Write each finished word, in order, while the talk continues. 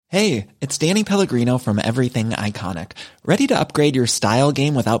Hey, it's Danny Pellegrino from Everything Iconic. Ready to upgrade your style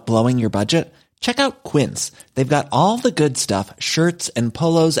game without blowing your budget? Check out Quince. They've got all the good stuff, shirts and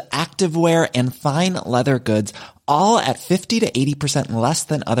polos, activewear, and fine leather goods, all at 50 to 80% less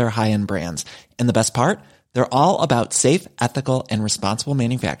than other high-end brands. And the best part? They're all about safe, ethical, and responsible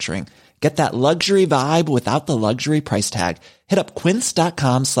manufacturing. Get that luxury vibe without the luxury price tag. Hit up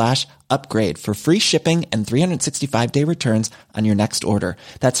quince.com/upgrade for free shipping and 365-day returns on your next order.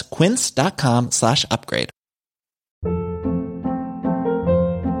 That's quince.com/upgrade.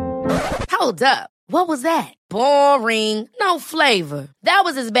 Hold up. What was that? Boring. No flavor. That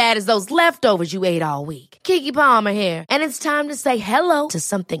was as bad as those leftovers you ate all week. Keke Palmer here, and it's time to say hello to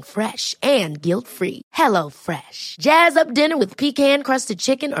something fresh and guilt-free. Hello Fresh. Jazz up dinner with pecan-crusted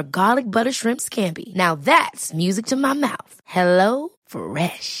chicken or garlic butter shrimp scampi. Now that's music to my mouth. Hello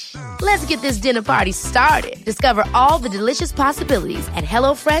Fresh. Let's get this dinner party started. Discover all the delicious possibilities at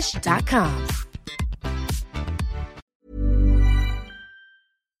hellofresh.com.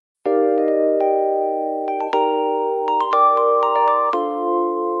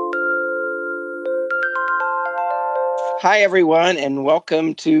 Hi, everyone, and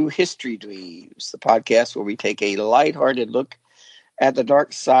welcome to History Dweebs, the podcast where we take a lighthearted look at the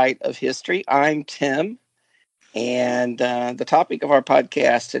dark side of history. I'm Tim, and the topic of our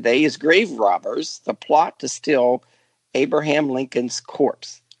podcast today is grave robbers, the plot to steal Abraham Lincoln's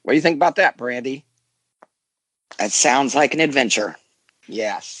corpse. What do you think about that, Brandy? That sounds like an adventure.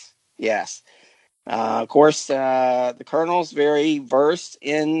 Yes. Of course, the Colonel's very versed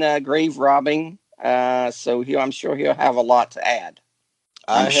in grave robbing. So I'm sure he'll have a lot to add.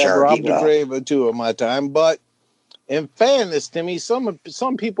 I have robbed a grave or two in my time, but in fairness to me, some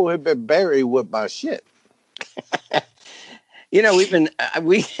people have been buried with my shit. There's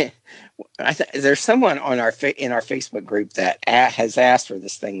someone on in our Facebook group that has asked for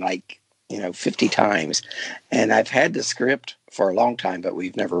this thing 50 times, and I've had the script for a long time, but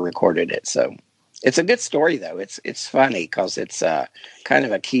we've never recorded it. So it's a good story, though. It's funny because it's kind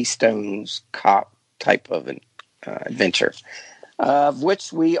of a Keystone's Cop type of an adventure, of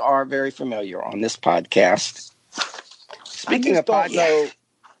which we are very familiar on this podcast. Speaking of podcasts, know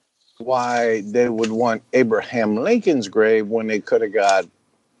why they would want Abraham Lincoln's grave when they could have got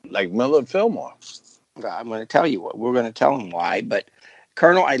Millard Fillmore. I'm going to tell you what we're going to tell them why, but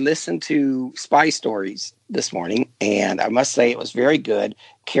Colonel, I listened to Spy Stories this morning, and I must say it was very good.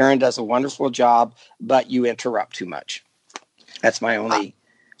 Karen does a wonderful job, but you interrupt too much. That's my only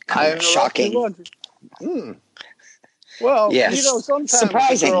shocking. Well, yes.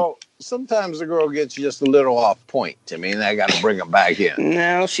 sometimes the girl gets just a little off point to me, and I got to bring them back in.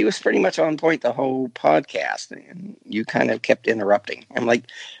 No, she was pretty much on point the whole podcast, and you kind of kept interrupting. I'm like,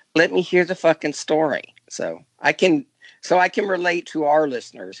 let me hear the fucking story, so I can relate to our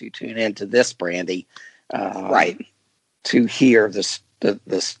listeners who tune into this, Brandy, right, to hear this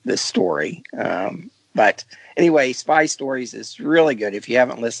story. But anyway, Spy Stories is really good. If you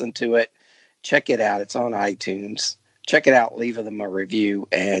haven't listened to it, check it out. It's on iTunes. Check it out. Leave them a review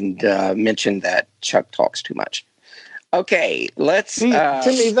and mention that Chuck talks too much. Okay, let's see.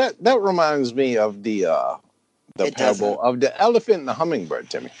 Timmy, that reminds me of the parable of the elephant and the hummingbird.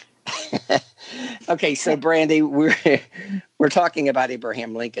 Timmy. Okay, so Brandy, we're talking about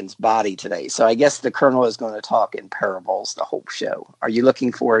Abraham Lincoln's body today. So I guess the Colonel is going to talk in parables the whole show. Are you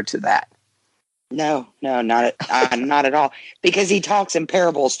looking forward to that? No, not at all. Because he talks in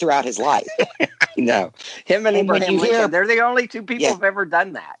parables throughout his life. I know. Him and Abraham Lincoln, they're the only two people who've ever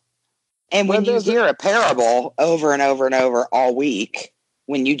done that. And when you hear a parable over and over and over all week,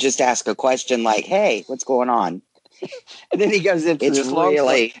 when you just ask a question like, hey, what's going on? And then he goes into this long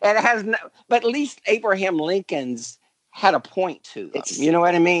story. And it has but at least Abraham Lincoln's had a point to them. You know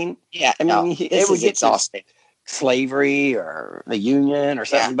what I mean? Yeah. I mean, it would get exhausting. Slavery or the Union or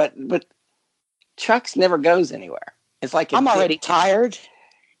something. Yeah. But Chuck's never goes anywhere. It's like I'm already tired,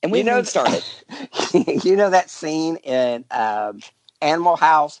 and we started. You know that scene in Animal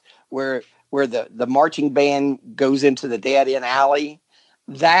House where the marching band goes into the dead-end alley?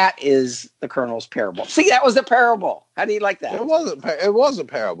 That is the Colonel's parable. See, that was a parable. How do you like that? It was a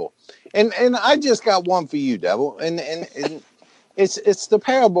parable, and I just got one for you, Devil, and it's the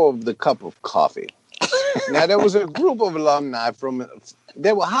parable of the cup of coffee. Now, there was a group of alumni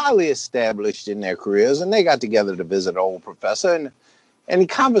they were highly established in their careers, and they got together to visit an old professor, and the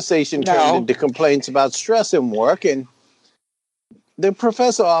conversation turned into complaints about stress in work, and the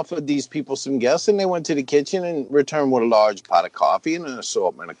professor offered these people some guests, and they went to the kitchen and returned with a large pot of coffee and an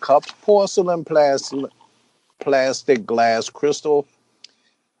assortment of cups, porcelain, plastic, glass, crystal,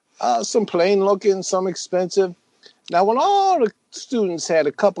 some plain looking, some expensive. Now, when all the students had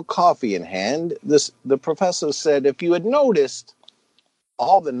a cup of coffee in hand. The professor said, if you had noticed,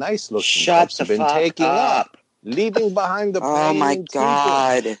 all the nice looking cups have been taking up, leaving behind the Oh my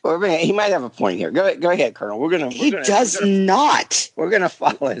God! Well, man, he might have a point here. Go ahead, Colonel. He does not. We're gonna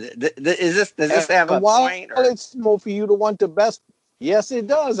follow it. Does this have a point? Or? It's more for you to want the best. Yes, it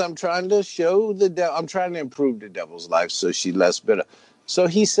does. I'm trying to show I'm trying to improve the devil's life so she's less bitter. So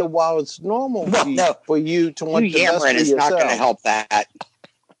he said, while it's normal for you to want the best for yourself, is not going to help that.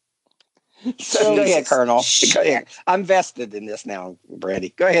 So go ahead, Colonel. Go ahead. I'm vested in this now,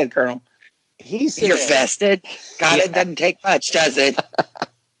 Brandy. Go ahead, Colonel. He said, you're vested? God, it doesn't take much, does it?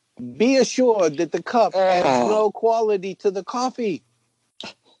 Be assured that the cup adds low quality to the coffee.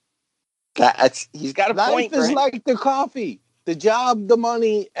 He's got a point. Life is like the coffee. The job, the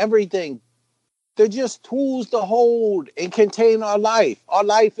money, everything. They're just tools to hold and contain our life. Our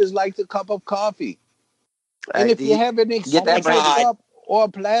life is like the cup of coffee. And if you have an expensive cup or a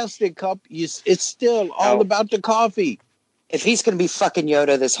plastic cup, it's still all about the coffee. If he's going to be fucking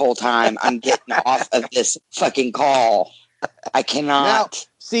Yoda this whole time, I'm getting off of this fucking call. I cannot. Now,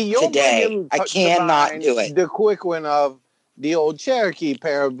 see, today. I cannot do it. The quick one of the old Cherokee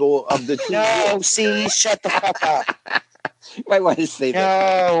parable of the two. No, see, shut the fuck up. Wait, what is say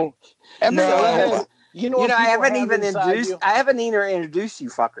that? No. You know, I haven't even introduced you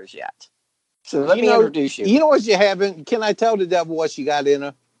fuckers yet. So let me introduce you. You know what you haven't? Can I tell the devil what you got in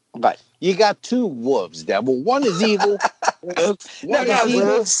her? But you got two wolves, devil. One is evil.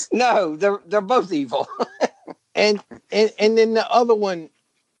 No, they're both evil. and then the other one,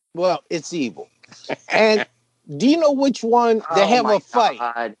 well, it's evil. And do you know which one? They have a fight.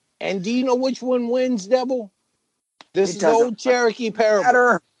 God. And do you know which one wins, devil? This is the old Cherokee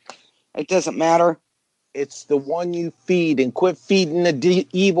parable. It doesn't matter. It's the one you feed, and quit feeding the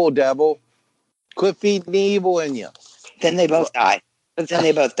evil, devil. Quit feeding the evil in you. Then they both die. But then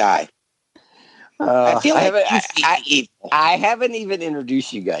they both die. I feel like I haven't even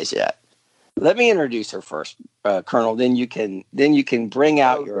introduced you guys yet. Let me introduce her first, Colonel. Then you can bring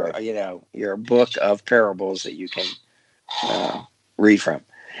out your book of parables that you can read from.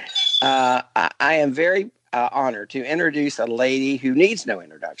 I am very honored to introduce a lady who needs no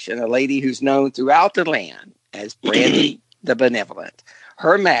introduction, a lady who's known throughout the land as Brandy the Benevolent,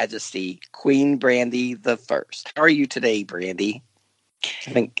 Her Majesty Queen Brandy the First. How are you today, Brandy?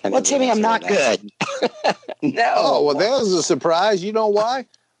 Well, Timmy, I'm not good. No. Oh, well, there's a surprise. You know why?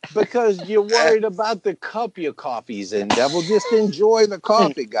 Because you're worried about the cup your coffee's in, devil. Just enjoy the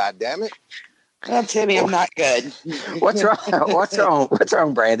coffee, goddammit. Well, Timmy, I'm not good. What's wrong? What's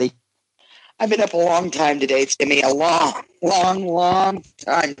wrong, Brandy? I've been up a long time today, Timmy. A long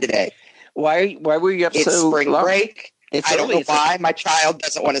time today. Why were you up so long? It's spring break. I don't know why. My child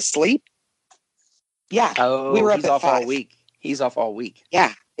doesn't want to sleep. Yeah. Oh, we were up off all week. He's off all week.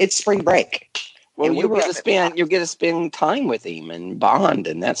 Yeah, it's spring break. Well, you'll get to spend time with him and bond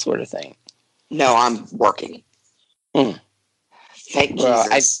and that sort of thing. No, I'm working. Thank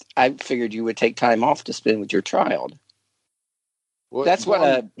Jesus. I figured you would take time off to spend with your child. That's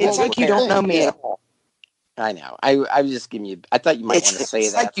it's like you don't know me at all. I know. I was just giving you. I thought you might want to say that.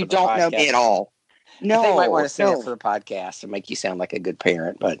 It's like you don't know me at all. No, I might want to say it for the podcast and make you sound like a good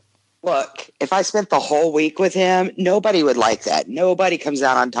parent, but. Look, if I spent the whole week with him, nobody would like that. Nobody comes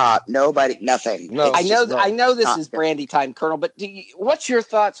out on top. Nothing. No, I know this is Brandy time, Colonel, but what's your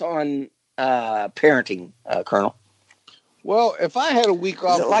thoughts on parenting, Colonel? Well, if I had a week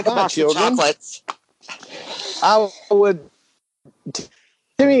off like with my children, chocolates, I would.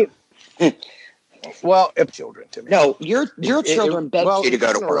 Timmy. Well, if children, Timmy. No, your children beg you to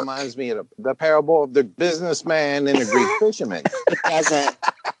go to work. It reminds me of the parable of the businessman and the Greek fisherman. It doesn't.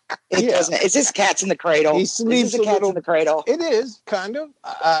 It doesn't. Is this Cats in the Cradle? He sleeps in the Cradle. It is, kind of.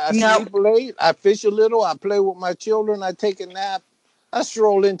 I sleep late. I fish a little. I play with my children. I take a nap. I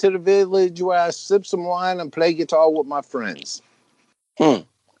stroll into the village where I sip some wine and play guitar with my friends.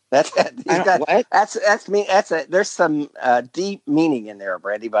 That's me. There's some deep meaning in there,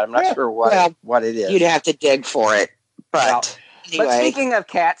 Brandy, but I'm not sure what it is. You'd have to dig for it. But anyway. But speaking of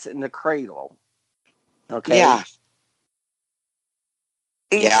Cats in the Cradle, okay. Yeah.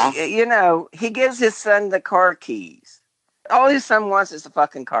 He gives his son the car keys. All his son wants is the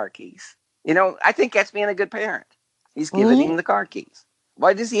fucking car keys. I think that's being a good parent. He's giving him the car keys.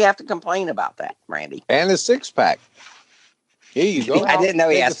 Why does he have to complain about that, Randy? And a six-pack. Here you go. I didn't know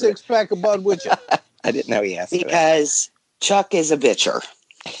he asked a six-pack of Bud with you. I didn't know he asked because Chuck is a bitcher.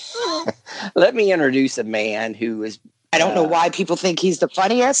 Let me introduce a man who is... I don't know why people think he's the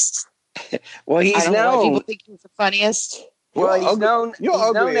funniest. Well, he's known... Why people think he's the funniest. Well, he's known... You're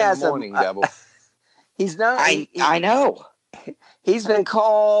ugly as morning, devil. He's known... I know. He's been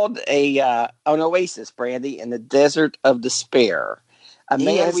called an oasis, Brandy, in the desert of despair. A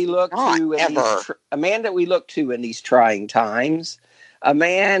man we look to a man that we look to in these trying times. A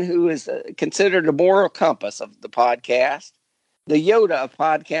man who is considered a moral compass of the podcast, the Yoda of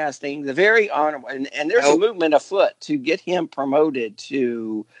podcasting, the very honorable. And there's a movement afoot to get him promoted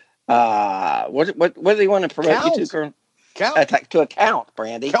to what do they want to promote you to, Colonel? To a count,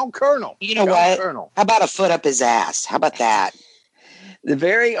 Brandy. Count Colonel. You know what? Colonel. How about a foot up his ass? How about that? The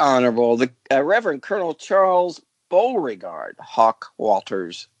very honorable, the Reverend Colonel Charles Beauregard Hawk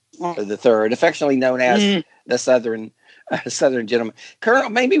Walters III, affectionately known as the Southern gentleman. Colonel,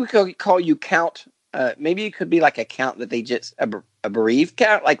 maybe we could call you Count. Maybe it could be like a count that they just a bereaved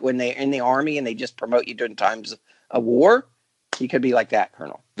count, like when they're in the army and they just promote you during times of war. You could be like that,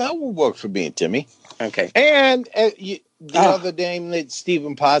 Colonel. That would work for me and Timmy. Okay. And the other name that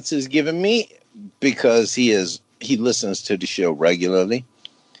Stephen Potts has given me, because he listens to the show regularly,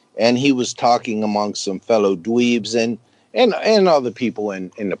 and he was talking among some fellow dweebs and other people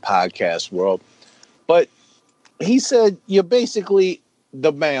in the podcast world. But he said you're basically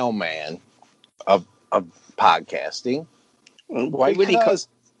the mailman of podcasting. Why would he?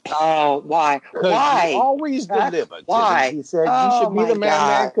 Why? Why? You always deliver. Why? He said you should be the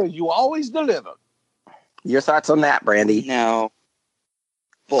mailman because you always deliver. Your thoughts on that, Brandy? No.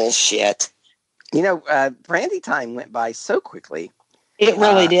 Bullshit. You know, Brandy time went by so quickly. It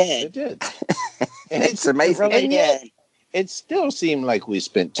really did. It did. And it's amazing. It really did. It still seemed like we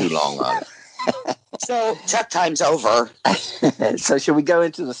spent too long on it. So, Chuck time's over. So, should we go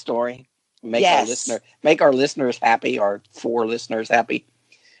into the story? Make our listeners happy, our 4 listeners happy.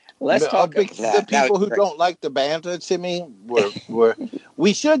 Let's talk about the people who don't like the banter, Timmy.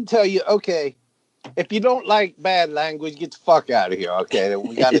 We should tell you, okay, if you don't like bad language, get the fuck out of here, okay?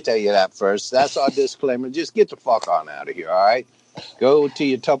 We got to tell you that first. That's our disclaimer. Just get the fuck on out of here, all right? Go to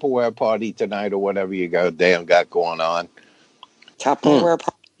your Tupperware party tonight or whatever you got going on. Tupperware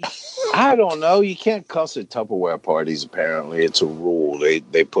party? I don't know. You can't cuss at Tupperware parties, apparently. It's a rule.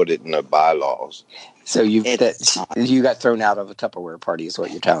 They put it in the bylaws. So you got thrown out of a Tupperware party is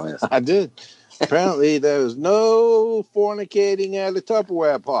what you're telling us. I did. Apparently there's no fornicating at a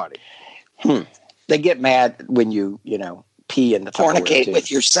Tupperware party. They get mad when you pee in the Tupperware fornicate with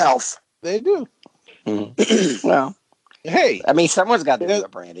yourself. They do. Well, hey, I mean, someone's got to do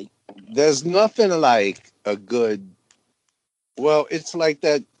it, Brandy. There's nothing like a good. Well, it's like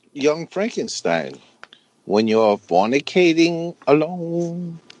that Young Frankenstein when you're fornicating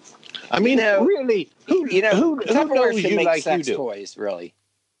alone. I mean, really, who knows you like you do? Toys, really,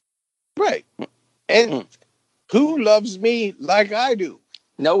 right? And who loves me like I do?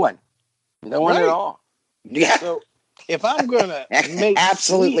 No one at all. Yeah. So if I'm gonna make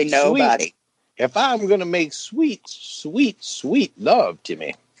absolutely nobody. If I'm gonna make sweet love to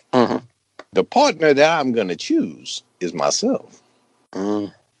me, the partner that I'm gonna choose is myself.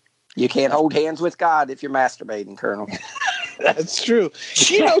 You can't hold hands with God if you're masturbating, Colonel. That's true.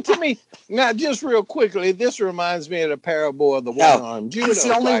 To me, now just real quickly, this reminds me of the parable of the one-armed Judah. He's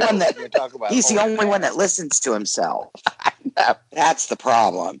the only one that listens to himself. That's the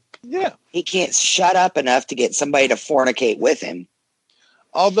problem. Yeah. He can't shut up enough to get somebody to fornicate with him.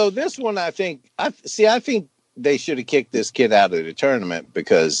 Although this one, I think they should have kicked this kid out of the tournament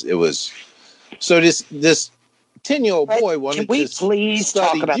because it was so this 10-year-old boy wanted to please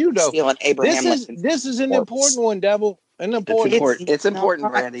talk about judo. Stealing Abraham this is an important one, Devil. It's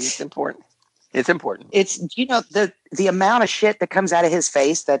important, Brandy. It's important. It's important. It's the amount of shit that comes out of his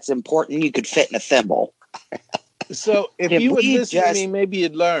face that's important. You could fit in a thimble. So if you would listen to me, maybe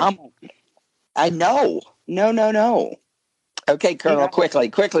you'd learn. I know. No. Okay, Colonel. Quickly,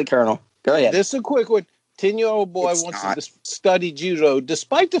 Colonel. Go ahead. This is a quick one. 10-year-old boy wants to study judo,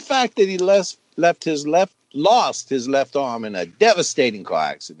 despite the fact that he lost his left arm in a devastating car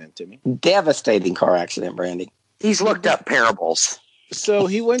accident. To me, devastating car accident, Brandy. He's looked up parables. So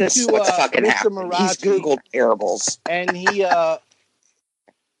he went to Mr. Marachi. He's Googled parables, and he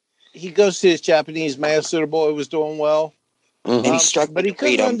goes to his Japanese master. The boy was doing well, and he struck. But he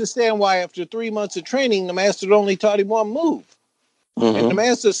couldn't understand why, after 3 months of training, the master only taught him one move. And the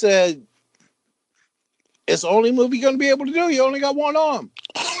master said, "It's the only move you're going to be able to do. You only got one arm."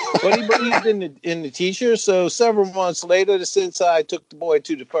 But he believed in the teacher. So several months later, the sensei took the boy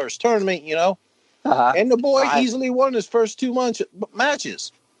to the first tournament. And the boy easily won his first 2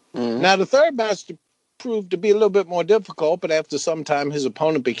 matches. Now, the third match proved to be a little bit more difficult, but after some time, his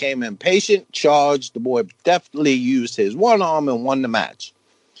opponent became impatient, charged. The boy deftly used his one arm and won the match.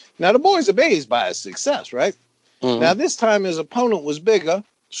 Now, the boy's amazed by his success, right? Now, this time, his opponent was bigger,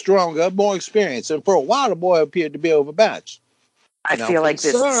 stronger, more experienced. And for a while, the boy appeared to be overmatched. I feel like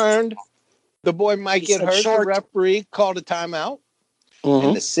this. Concerned, the boy might get hurt. Short. The referee called a timeout. Mm-hmm.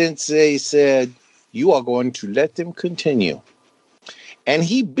 And the sensei said, you are going to let them continue. And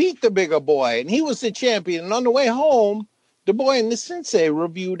he beat the bigger boy, and he was the champion. And on the way home, the boy and the sensei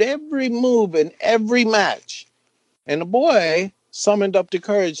reviewed every move in every match. And the boy summoned up the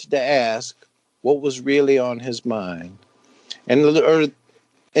courage to ask what was really on his mind. And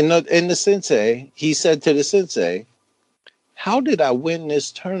the sensei, he said to the sensei, how did I win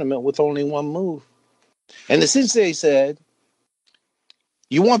this tournament with only one move? And the sensei said,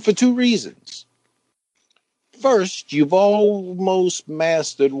 you won for two reasons. First, you've almost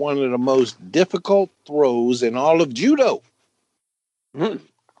mastered one of the most difficult throws in all of judo.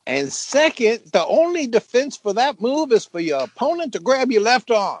 And second, the only defense for that move is for your opponent to grab your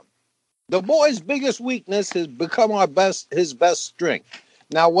left arm. The boy's biggest weakness has become his best strength.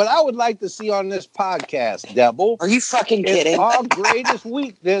 Now, what I would like to see on this podcast, Devil, are you fucking kidding? Our greatest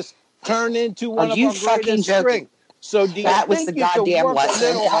weakness turned into one of our greatest strengths. So do that you was think the goddamn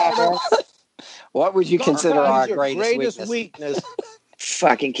lesson. What would you consider our greatest weakness?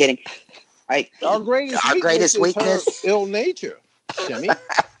 Fucking kidding. Our greatest weakness is her ill nature, Timmy.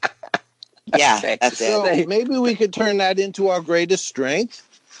 Yeah, that's so it. Maybe we could turn that into our greatest strength,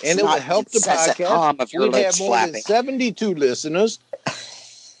 and it would help the podcast. We'd have more than 72 listeners.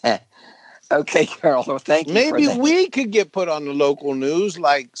 Okay, Carol. Well, thank you. Maybe we could get put on the local news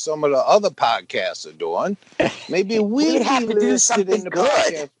like some of the other podcasts are doing. Maybe we'd have to do something good.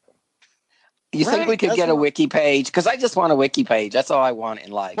 Podcast. You think we could get a wiki page? Because I just want a wiki page. That's all I want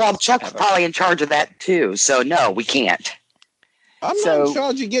in life. Well, Chuck's probably in charge of that too. So no, we can't. I'm not in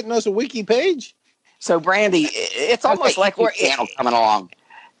charge of getting us a wiki page. So Brandy, it's almost like we're coming along.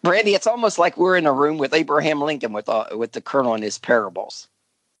 Brandy, it's almost like we're in a room with Abraham Lincoln with the Colonel and his parables.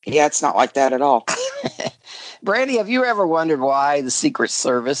 Yeah, it's not like that at all. Brandy, have you ever wondered why the Secret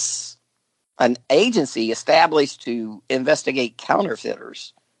Service, an agency established to investigate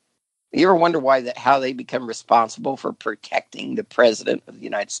counterfeiters, you ever wonder how they become responsible for protecting the President of the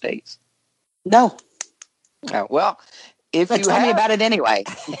United States? No. Well, tell me about it anyway.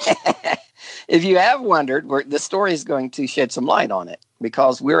 If you have wondered, the story is going to shed some light on it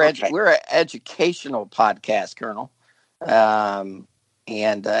because we're an educational podcast, Colonel.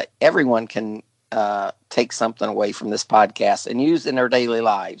 And everyone can take something away from this podcast and use in their daily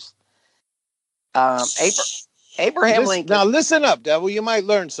lives. Abraham Lincoln. Now listen up, Devil. You might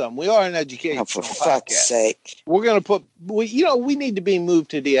learn something. We are an educational for fuck's sake. We're going to we need to be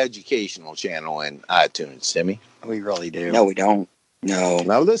moved to the educational channel in iTunes, Timmy. We really do. No, we don't. No.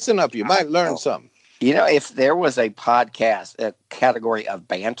 Now listen up. You might learn something. You know, if there was a podcast, a category of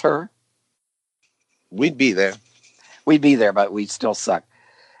banter, we'd be there. We'd be there, but we'd still suck.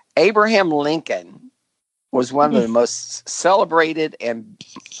 Abraham Lincoln was one of the most celebrated and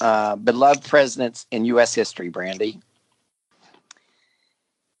beloved presidents in U.S. history, Brandy.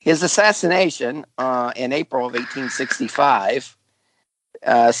 His assassination in April of 1865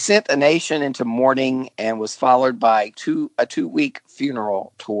 sent a nation into mourning and was followed by a 2-week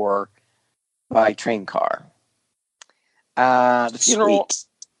funeral tour by train car.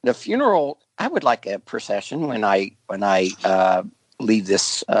 The funeral. I would like a procession when I leave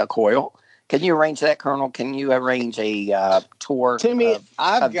this coil. Can you arrange that, Colonel? Can you arrange a tour? Timmy, of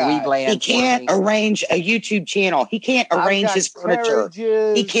Dweebland? He can't arrange a YouTube channel. He can't arrange his furniture.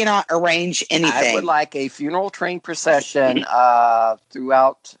 He cannot arrange anything. I would like a funeral train procession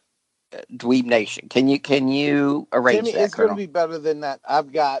throughout Dweeb Nation. Can you arrange Timmy, that, it's going to be better than that.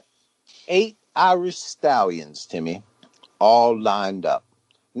 I've got 8 Irish stallions, Timmy, all lined up.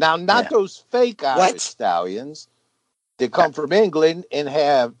 Now, not those fake Irish stallions that come from England and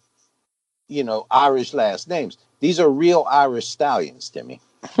have, Irish last names. These are real Irish stallions, Timmy.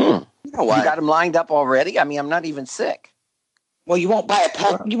 You got them lined up already? I mean, I'm not even sick. Well, you won't buy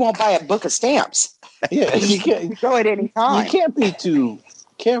a book of stamps. Yeah, you can't go at any time. You can't be too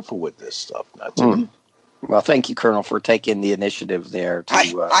careful with this stuff, not Timmy. Well, thank you, Colonel, for taking the initiative there.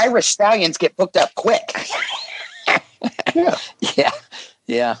 Irish stallions get booked up quick.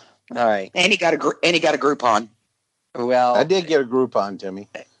 Yeah. All right. And he got a Groupon. Well, I did get a Groupon, Timmy.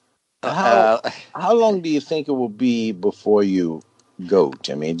 How long do you think it will be before you go,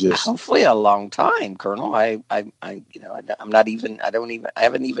 Timmy? Just hopefully a long time, Colonel. I don't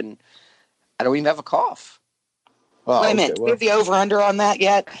even have a cough. Oh, wait a minute. Do we have the over-under on that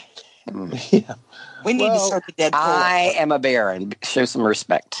yet? Yeah. We need to start the Deadpool. I am a baron. Show some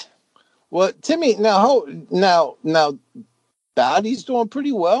respect. Well, Timmy, now, Dottie's doing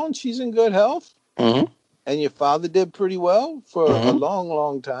pretty well and she's in good health. Mm-hmm. And your father did pretty well for a Mhm. long,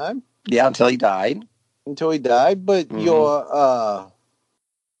 long time Yeah, until he died. But Mhm. your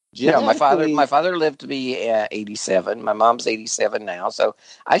No, my genetically, father lived to be 87. My mom's 87 now, so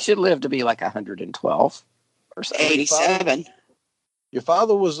I should live to be like 112 or so. 87. your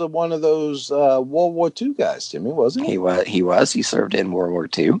father was one of those World War II guys, Timmy, wasn't he? He was. He was. He served in World War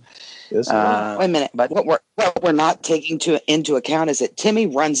II. Yes, he was. Wait a minute. But What we're not taking into account is that Timmy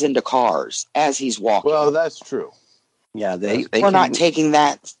runs into cars as he's walking. Well, that's true. yeah, they we're can, not taking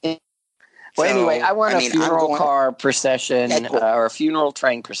that. Well, anyway, I want a I'm funeral going- car procession Okay, cool. or a funeral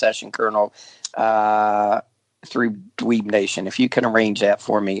train procession, Colonel, through Dweeb Nation. If you can arrange that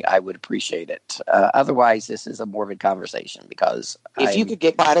for me, I would appreciate it. Otherwise, this is a morbid conversation because If you could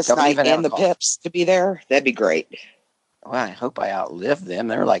get Gladys don't Knight even and the have a cough. Pips to be there, that'd be great. Well, I hope I outlive them.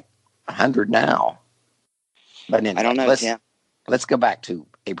 They're like 100 now. But anyway, I don't know, Tim. let's go back to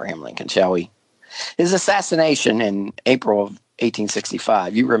Abraham Lincoln, shall we? His assassination in April of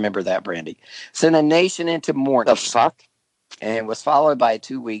 1865, you remember that, Brandy, sent a nation into mourning. The fuck? And was followed by a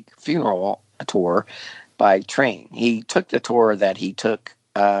 2-week funeral tour by train. He took the tour that he took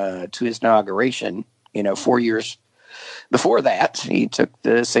to his inauguration, 4 years before that. He took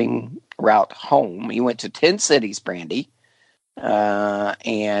the same route home. He went to 10 cities, Brandy,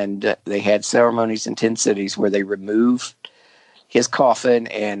 and they had ceremonies in 10 cities where they removed his coffin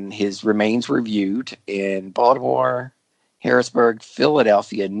and his remains were viewed in Baltimore, Harrisburg,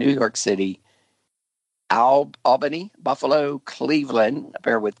 Philadelphia, New York City, Albany, Buffalo, Cleveland.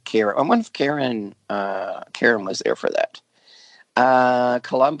 Bear with Karen. I wonder if Karen was there for that.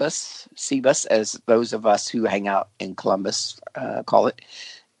 Columbus, Cebus, as those of us who hang out in Columbus call it,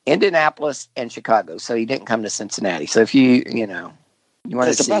 Indianapolis, and Chicago. So he didn't come to Cincinnati. So if you want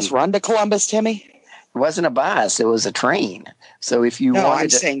Does to the see, bus run to Columbus, Timmy? it wasn't a bus; it was a train. So if you No, wanted I'm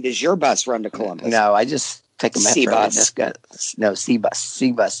to, saying, does your bus run to Columbus? no, I just take a metro. C-bus. Just got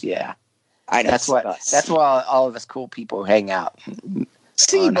C-bus. Yeah, I know. that's what. C-bus. That's why all of us cool people hang out.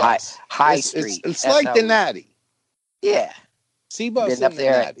 C-Bus. High It's Street. it's That's like how the we- Natty. Yeah, C-Bus Been up and the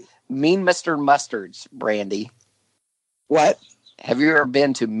there. Natty. Mean Mr. Mustard's, Brandy. What? Have you ever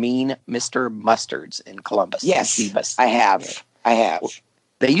been to Mean Mr. Mustard's in Columbus? Yes, C-bus. I have. I have.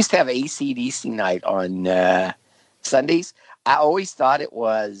 They used to have AC/DC night on Sundays. I always thought it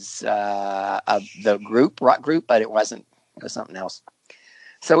was the rock group, but it wasn't. It was something else.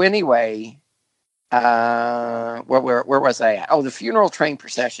 So anyway, where was I at? Oh, the funeral train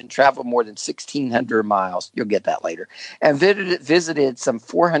procession traveled more than 1,600 miles. You'll get that later. And visited some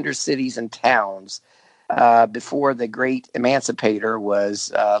 400 cities and towns before the great emancipator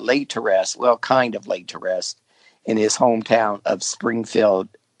was laid to rest. Well, kind of laid to rest in his hometown of Springfield,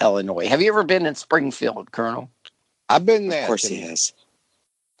 Illinois. Have you ever been in Springfield, Colonel? I've been there. Of course Timmy. he has.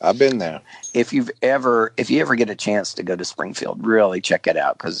 I've been there. If you ever get a chance to go to Springfield, really check it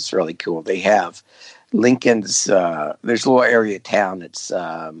out because it's really cool. They have Lincoln's. There's a little area of town that's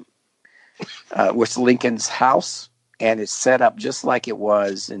with Lincoln's house, and it's set up just like it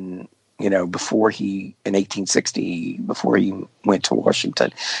was before in 1860, before he went to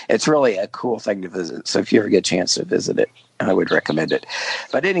Washington. It's really a cool thing to visit. So if you ever get a chance to visit it, I would recommend it.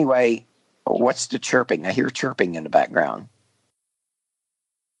 But anyway, what's the chirping? I hear chirping in the background.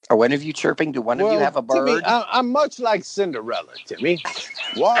 Are one of you chirping? Do one of you have a bird? Timmy, I'm much like Cinderella, Timmy.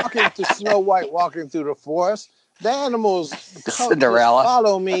 Walking to Snow White, walking through the forest. The animals Cinderella. just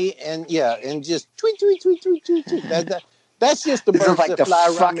follow me and just tweet, tweet, tweet, tweet, tweet, tweet. That's just the This is birds like that the fly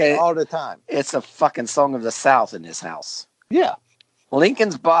around me fucking- all the time. It's a fucking song of the South in this house. Yeah.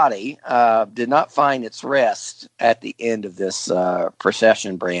 Lincoln's body did not find its rest at the end of this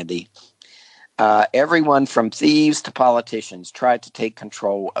procession, Brandy. Everyone from thieves to politicians tried to take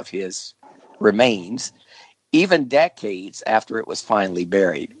control of his remains, even decades after it was finally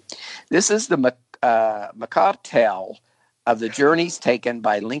buried. This is the macabre tale of the journeys taken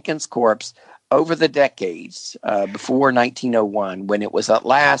by Lincoln's corpse over the decades before 1901, when it was at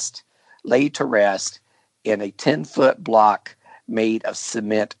last laid to rest in a 10-foot block made of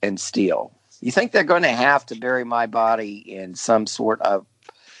cement and steel. You think they're going to have to bury my body in some sort of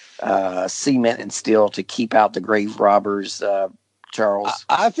cement and steel to keep out the grave robbers, Charles?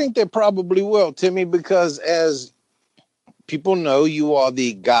 I think they probably will, Timmy, because as people know, you are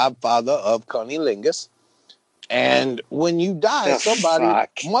the godfather of cunnilingus. And when you die, The somebody, fuck?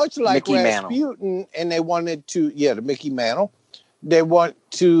 much like Mickey Mantle. Rasputin, and they wanted to, the Mickey Mantle, they want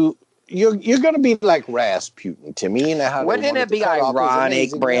to, you're going to be like Rasputin, Timmy. You know how they Wouldn't wanted it to be cut off his ironic,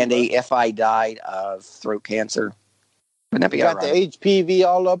 amazing Brandy, member. if I died of throat cancer? Wouldn't that be You got ironic? the HPV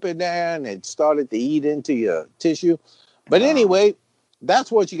all up in there, and it started to eat into your tissue. But Wow. anyway, that's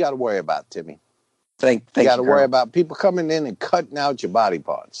what you got to worry about, Timmy. Thank You got to you, worry Colonel. about people coming in and cutting out your body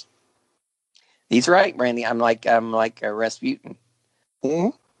parts. He's right, Brandy. I'm like a Rasputin. Mm-hmm.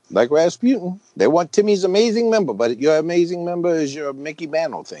 Like Rasputin. They want Timmy's amazing member, but your amazing member is your Mickey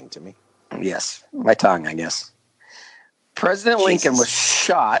Mantle thing to me. Yes, my tongue, I guess. President Lincoln was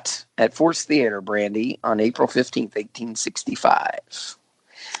shot at Ford's Theater, Brandy, on April 15th, 1865.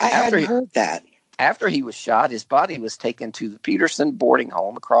 I hadn't heard that. After he was shot, his body was taken to the Peterson boarding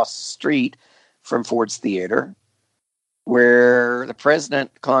home across the street from Ford's Theater, where the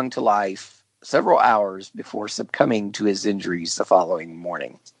president clung to life several hours before succumbing to his injuries the following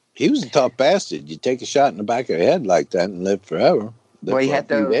morning. He was a tough bastard. You take a shot in the back of the head like that and live forever. Well, he had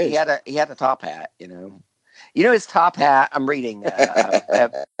a top hat, you know. You know his top hat. I'm reading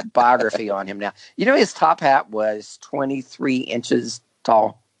a biography on him now. You know his top hat was 23 inches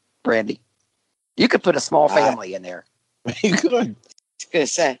tall, Brandy. You could put a small family in there. You could. I was going to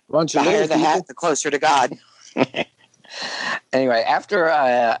say, Bunch the of higher little the hat, people. the closer to God. Anyway,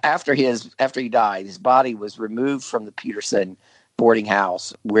 after he died, his body was removed from the Peterson boarding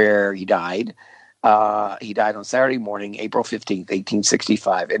house where he died. He died on Saturday morning, April 15th,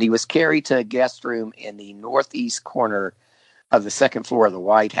 1865, and he was carried to a guest room in the northeast corner of the second floor of the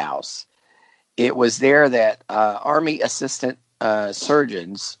White House. It was there that Army Assistant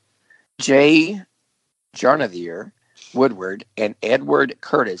Surgeons J. Jarnavier Woodward and Edward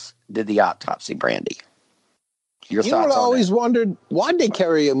Curtis did the autopsy, Brandy. Your You know thoughts what I on always that? wondered? Why'd they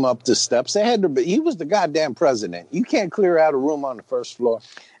carry him up the steps? They had to be, he was the goddamn president. You can't clear out a room on the first floor.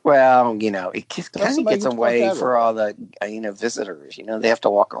 Well, you know, it kind of somebody gets get the fuck away out of for it. all the, visitors. You know, they have to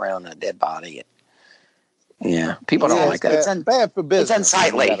walk around a dead body. Yeah, people don't Yeah, like that. It's bad for business.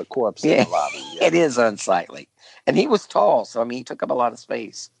 unsightly. when you got a corpse in Yeah, the lobby. it is unsightly. And he was tall, so, I mean, he took up a lot of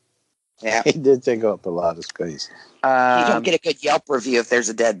space. Yeah. He did take up a lot of space. You don't get a good Yelp review if there's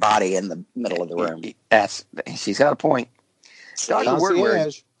a dead body in the middle of the room. She's got a point. Dr.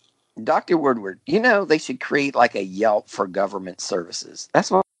 Concierge. Woodward, you know, they should create like a Yelp for government services. That's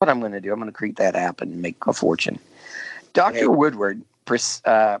what I'm going to do. I'm going to create that app and make a fortune. Dr. Woodward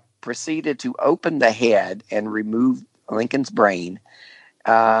proceeded to open the head and remove Lincoln's brain.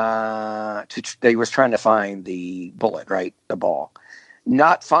 They was trying to find the bullet, right? The ball.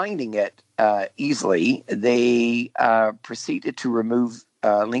 Not finding it easily, they proceeded to remove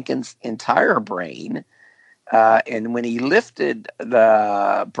Lincoln's entire brain. And when he lifted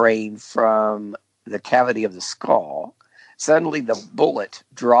the brain from the cavity of the skull, suddenly the bullet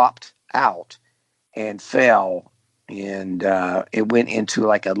dropped out and fell, and it went into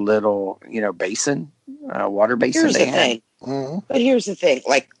like a little, basin, water basin. Here's the thing. Mm-hmm. But here's the thing.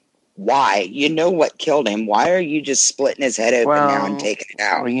 Like, why? You know what killed him. Why are you just splitting his head open now and taking it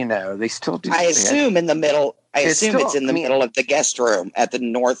out? Well, they still do. I assume in the middle. It's in the middle middle of the guest room at the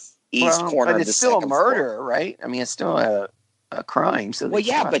northeast corner but of the it's still a second murder, floor. right? I mean, it's still a crime. So Well,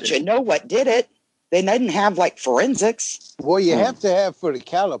 yeah, but you know what did it? They didn't have like forensics. Well, you have to have for the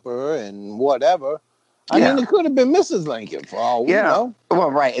caliper and whatever. I mean, it could have been Mrs. Lincoln for all we know.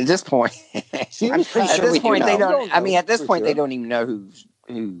 Well, right at this point, She I'm was pretty kind sure of- we do know. they don't. I mean, at this For point, sure. they don't even know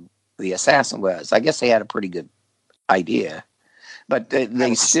who the assassin was. I guess they had a pretty good idea, but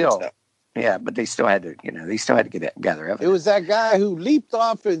they still, but they still had to, they still had to gather evidence. It was that guy who leaped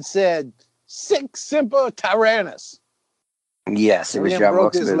off and said, "Sic semper tyrannis." Yes, it And was then John broke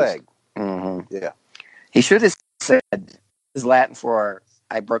Wilkes his Booth. leg. Mm-hmm. Yeah. He should have said, "Is Latin for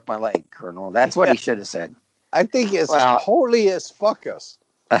I broke my leg, Colonel." That's what he should have said. I think it's Well- holy as fuck us.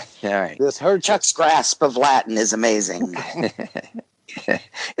 All right. This hurts. Chuck's grasp of Latin is amazing.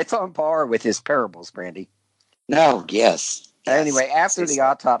 It's on par with his parables, Brandy. No, yes. Anyway, after the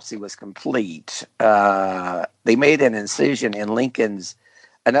autopsy was complete, they made an incision in Lincoln's.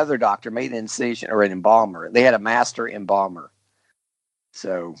 Another doctor made an incision, or an embalmer. They had a master embalmer.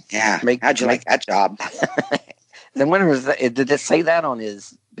 So, Yeah. How'd you like that job? then when was that? Did it say that on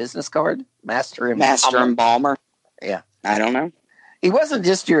his business card? Master embalmer. Master embalmer. Yeah. I don't know. He wasn't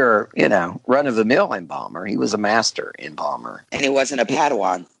just your, run of the mill embalmer. He was a master embalmer. And he wasn't a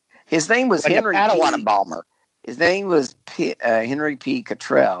Padawan. His name was Wasn't Henry a Padawan P. embalmer. His name was Henry P.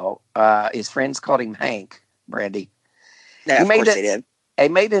 Cottrell. His friends called him Hank, Brandy. Yeah, He of made course it- he did. They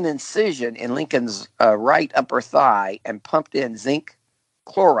made an incision in Lincoln's right upper thigh and pumped in zinc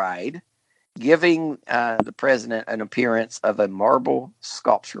chloride, giving the president an appearance of a marble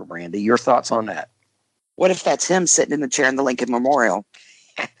sculpture, Brandy. Your thoughts on that? What if that's him sitting in the chair in the Lincoln Memorial?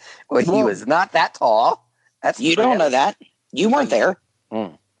 Well, he Well- was not that tall. That's You don't know that. You weren't there.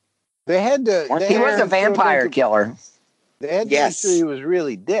 They had to. He They He had was to a vampire make sure- killer. They had to Yes. make sure he was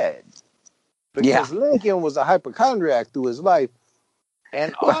really dead. Yeah. Because Lincoln was a hypochondriac through his life.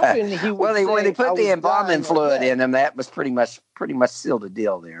 And often he would say, when they put the embalming fluid in him, him, that was pretty much sealed the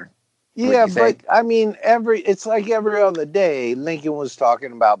deal there. Yeah, but I mean, it's like every other day, Lincoln was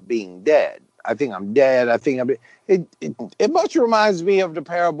talking about being dead. I think I'm dead. I think it much reminds me of the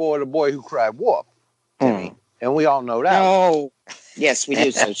parable of the boy who cried wolf, Timmy. And we all know that. No. Yes, we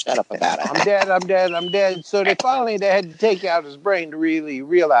do. So shut up about it. I'm dead. I'm dead. I'm dead. So they had to take out his brain to really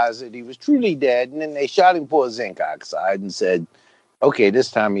realize that he was truly dead. And then they shot him full of zinc oxide and said, okay,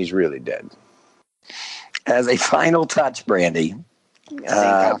 this time he's really dead. As a final touch, Brandy, Zinc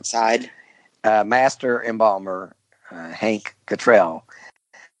oxide. Master embalmer Hank Cottrell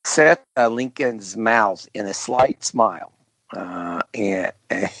set Lincoln's mouth in a slight smile, and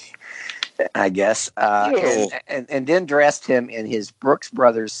I guess, and then dressed him in his Brooks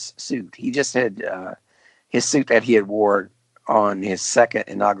Brothers suit. He just had his suit that he had wore on his second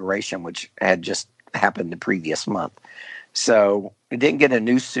inauguration, which had just happened the previous month. So he didn't get a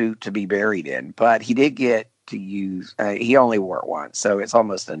new suit to be buried in, but he did get to use, he only wore it once, so it's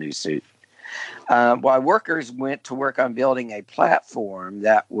almost a new suit. While workers went to work on building a platform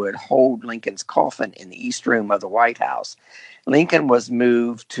that would hold Lincoln's coffin in the East Room of the White House, Lincoln was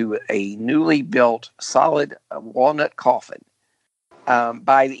moved to a newly built solid walnut coffin.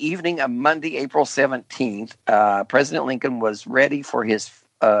 By the evening of Monday, April 17th, President Lincoln was ready for his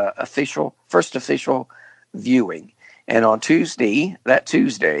first official viewing. And on Tuesday,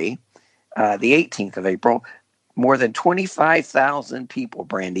 the 18th of April, more than 25,000 people,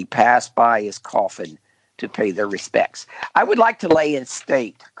 Brandy, passed by his coffin to pay their respects. I would like to lay in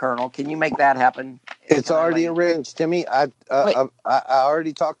state, Colonel. Can you make that happen? It's already arranged, Timmy. I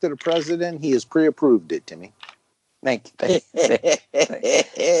already talked to the president. He has pre-approved it, Timmy. Thank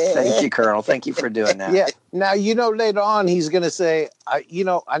you, Colonel. Thank you for doing that. Yeah. Now, later on, he's going to say, I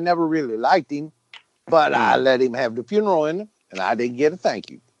never really liked him, but I let him have the funeral in him, and I didn't get a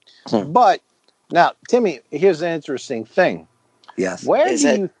thank you. But now, Timmy, here's an interesting thing. Yes. Where do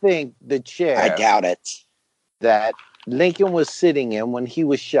you think the chair? I doubt it. That Lincoln was sitting in when he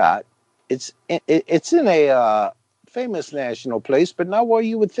was shot. It's in a famous national place, but not where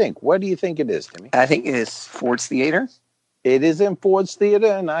you would think. Where do you think it is, Timmy? I think it is Ford's Theater. It is in Ford's Theater,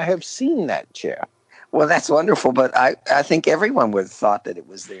 and I have seen that chair. Well, that's wonderful, but I think everyone would have thought that it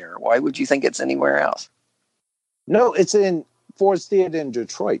was there. Why would you think it's anywhere else? No, it's in Ford's Theater in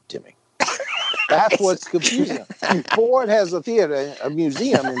Detroit, Timmy. That's what's confusing. Ford has a theater, a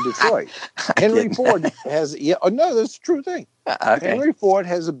museum in Detroit. Henry Ford has, no, that's a true thing. Okay. Henry Ford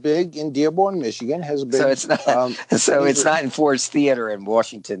has a big, in Dearborn, Michigan, has a big. So it's not, it's not in Ford's Theater in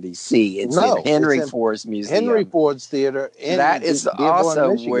Washington, D.C. It's in Henry Ford's museum. Henry Ford's Theater in that is Dearborn,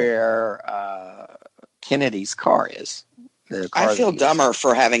 also Michigan. Where Kennedy's car is. I feel dumber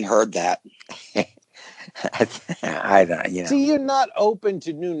for having heard that. I don't, See, you're not open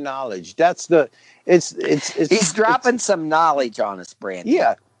to new knowledge. That's he's dropping some knowledge on us, Brandon.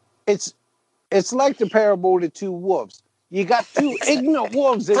 Yeah, it's like the parable of the two wolves. You got two ignorant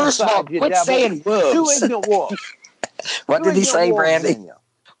wolves inside. First of all, quit saying wolves. Two ignorant wolves. What did he say, Brandy?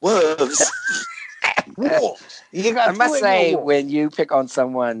 Wolves. Wolves. You got I must say, when you pick on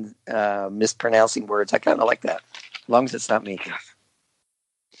someone mispronouncing words, I kind of like that, as long as it's not me.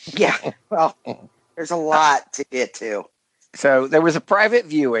 Yeah. Well. There's a lot to get to. So there was a private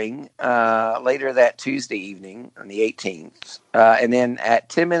viewing later that Tuesday evening on the 18th. And then at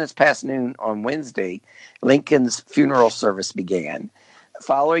 10 minutes past noon on Wednesday, Lincoln's funeral service began.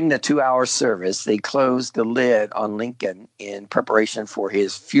 Following the 2-hour service, they closed the lid on Lincoln in preparation for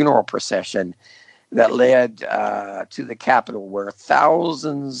his funeral procession that led to the Capitol, where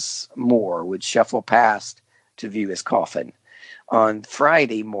thousands more would shuffle past to view his coffin. On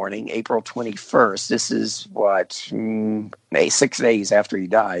Friday morning, April 21st, this is 6 days after he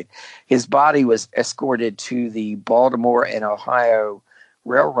died, his body was escorted to the Baltimore and Ohio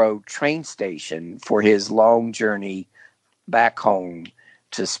Railroad train station for his long journey back home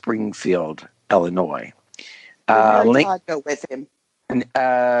to Springfield, Illinois. Did go with him?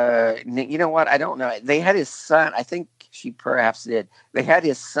 You know what? I don't know. They had his son. I think she perhaps did. They had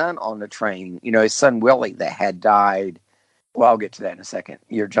his son on the train, his son Willie, that had died. Well, I'll get to that in a second.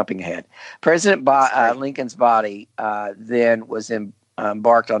 You're jumping ahead. President Lincoln's body then was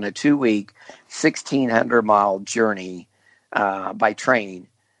embarked on a 2-week, 1,600-mile journey by train,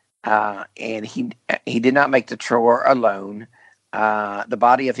 and he did not make the tour alone. The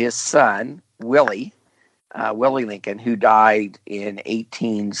body of his son, Willie Lincoln, who died in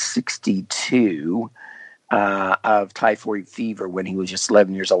 1862 of typhoid fever when he was just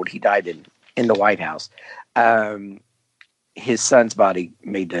 11 years old. He died in the White House. His son's body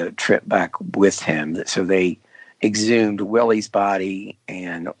made the trip back with him. So they exhumed Willie's body,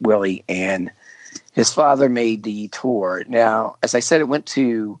 and Willie and his father made the tour. Now, as I said, it went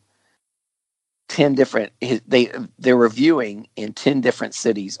to 10 different. They were viewing in 10 different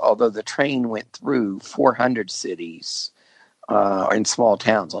cities, although the train went through 400 cities in small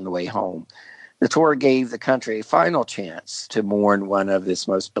towns on the way home. The tour gave the country a final chance to mourn one of its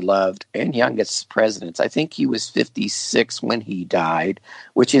most beloved and youngest presidents. I think he was 56 when he died,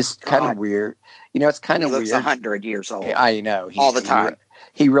 which is kind of weird. It's kind of weird. He looks 100 years old. I know. All the time.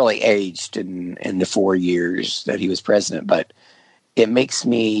 He really aged in the 4 years that he was president, but it makes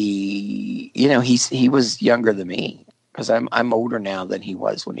me, he was younger than me, because I'm older now than he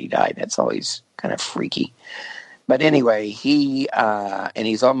was when he died. That's always kind of freaky. But anyway, and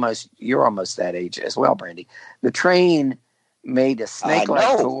you're almost that age as well, Brandy. The train made a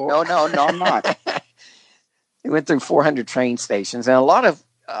snake-like tour. No, I'm not. It went through 400 train stations, and a lot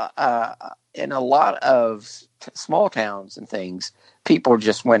of small towns and things, people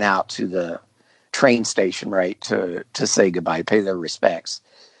just went out to the train station, right, to say goodbye, pay their respects.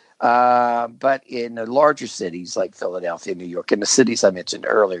 But in the larger cities like Philadelphia, New York, and the cities I mentioned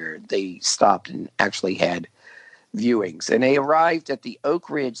earlier, they stopped and actually had viewings. And they arrived at the Oak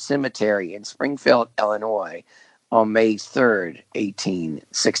Ridge Cemetery in Springfield, Illinois on May 3rd,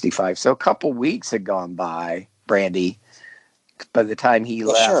 1865. So a couple weeks had gone by, Brandy, by the time he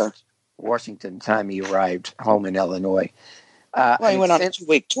left Washington, time he arrived home in Illinois. He went on a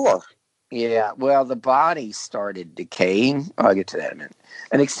 2-week tour. Yeah, well, the body started decaying. I'll get to that in a minute.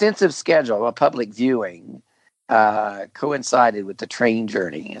 An extensive schedule of public viewing coincided with the train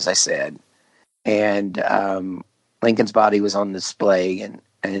journey, as I said. And Lincoln's body was on display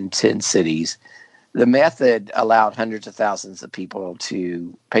in 10 cities. The method allowed hundreds of thousands of people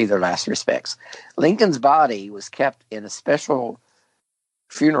to pay their last respects. Lincoln's body was kept in a special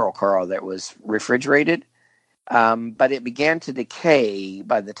funeral car that was refrigerated, but it began to decay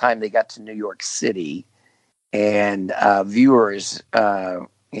by the time they got to New York City. And viewers,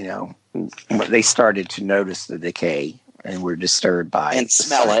 they started to notice the decay and were disturbed by and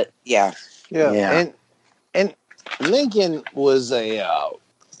smell it. Yeah. And Lincoln was a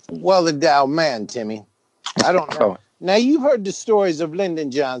well-endowed man, Timmy. I don't know. Now, you've heard the stories of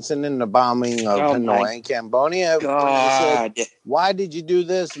Lyndon Johnson and the bombing of Hanoi and Cambodia. God. Said, why did you do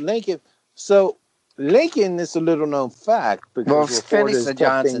this? Lincoln is a little-known fact. Well, finish the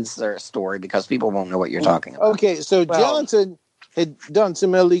Johnson story, because people won't know what you're talking about. Okay, so Johnson had done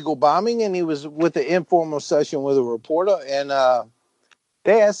some illegal bombing, and he was with an informal session with a reporter, and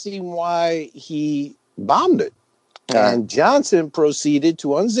they asked him why he bombed it. And Johnson proceeded to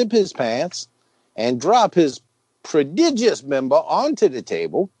unzip his pants and drop his prodigious member onto the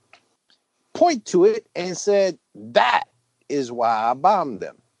table, point to it, and said, "That is why I bombed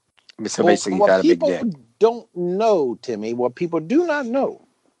them." So basically, you got a big dick. What people don't know, Timmy, what people do not know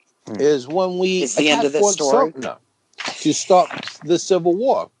is when we it's the end of this story to stop the Civil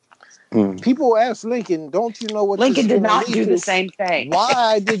War. People ask Lincoln, "Don't you know what Lincoln did not do the same thing?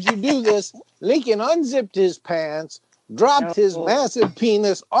 Why did you do this?" Lincoln unzipped his pants, dropped his massive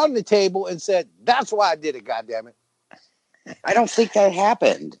penis on the table, and said, "That's why I did it, goddammit." I don't think that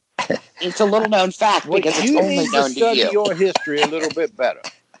happened. It's a little known fact because it's only known to you. You need to study your history a little bit better.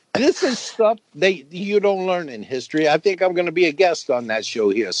 This is stuff you don't learn in history. I think I'm going to be a guest on that show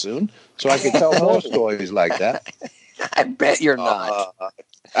here soon, so I can tell more stories like that. I bet you're not.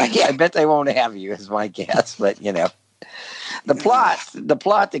 I bet they won't have you as my guest, but the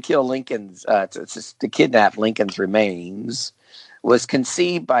plot to kill Lincoln's, to kidnap Lincoln's remains was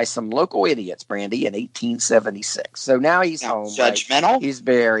conceived by some local idiots, Brandy, in 1876. So now he's home. Judgmental? Right? He's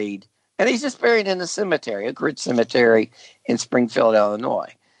buried, and he's just buried in the cemetery, Oak Ridge Cemetery in Springfield,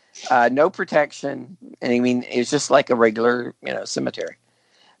 Illinois. No protection. And I mean, it's just like a regular, cemetery.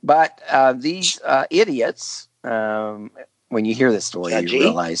 But these idiots, when you hear this story, you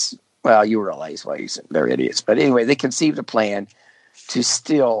realize why they're idiots. But anyway, they conceived a plan to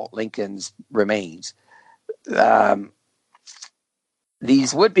steal Lincoln's remains.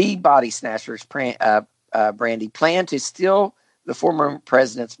 These would-be body snatchers, Brandy, planned to steal the former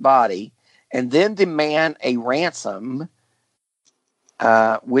president's body and then demand a ransom,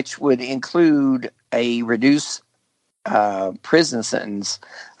 which would include a reduced prison sentence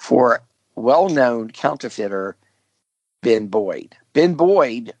for well-known counterfeiter Ben Boyd. Ben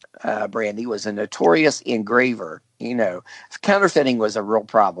Boyd, Brandy, was a notorious engraver. Counterfeiting was a real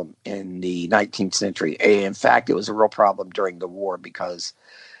problem in the 19th century. In fact, it was a real problem during the war because,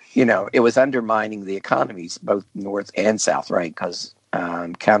 it was undermining the economies, both North and South, right? Because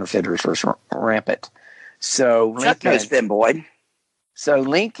counterfeiters were rampant. So Chuck knows Ben Boyd. So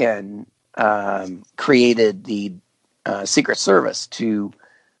Lincoln created the Secret Service to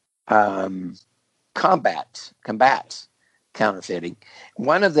combat counterfeiting.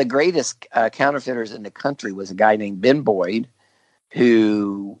 One of the greatest counterfeiters in the country was a guy named Ben Boyd,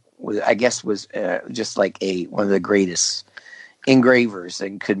 who I guess was just like one of the greatest engravers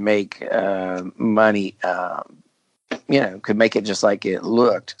and could make money. Could make it just like it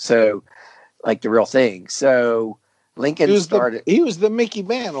looked, so like the real thing. So Lincoln started. He was the Mickey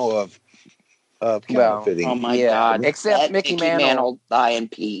Mantle of counterfeiting. Oh my God! Except Mickey Mantle die in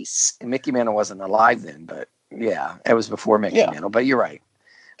peace. And Mickey Mantle wasn't alive then, but yeah, it was before Mickey Mantle. But you're right.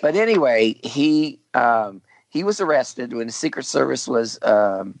 But anyway, he was arrested when the Secret Service was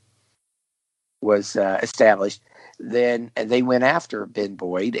established. Then they went after Ben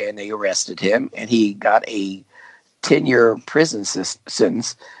Boyd and they arrested him, and he got a 10-year prison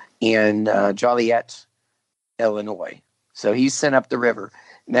sentence in Joliet, Illinois. So he's sent up the river.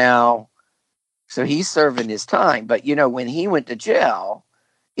 Now, so he's serving his time. But, when he went to jail,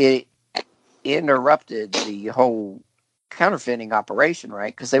 it interrupted the whole counterfeiting operation,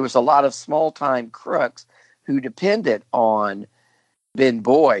 right? Because there was a lot of small-time crooks who depended on Ben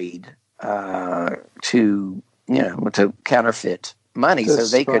Boyd to counterfeit money so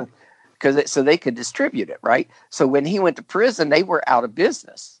they could distribute it, right? So when he went to prison, they were out of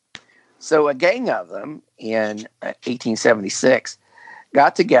business. So a gang of them in 1876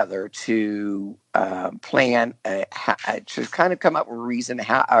 got together to plan to kind of come up with a reason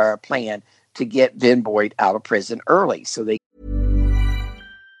or a plan to get Ben Boyd out of prison early. So they.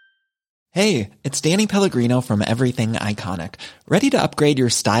 Hey, it's Danny Pellegrino from Everything Iconic. Ready to upgrade your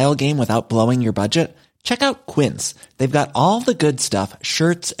style game without blowing your budget? Check out Quince. They've got all the good stuff,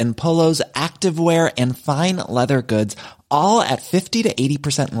 shirts and polos, activewear, and fine leather goods, all at 50 to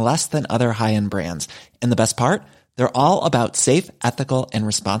 80% less than other high-end brands. And the best part? They're all about safe, ethical, and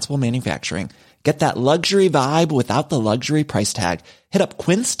responsible manufacturing. Get that luxury vibe without the luxury price tag. Hit up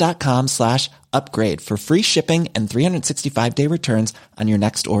quince.com/upgrade for free shipping and 365-day returns on your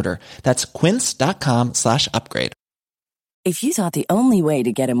next order. That's quince.com/upgrade. If you thought the only way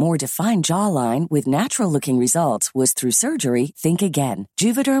to get a more defined jawline with natural-looking results was through surgery, think again.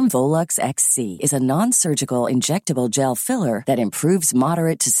 Juvederm Volux XC is a non-surgical injectable gel filler that improves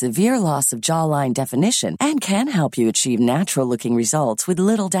moderate to severe loss of jawline definition and can help you achieve natural-looking results with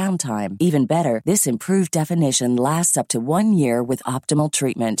little downtime. Even better, this improved definition lasts up to 1 year with optimal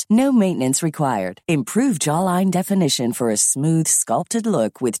treatment. No maintenance required. Improve jawline definition for a smooth, sculpted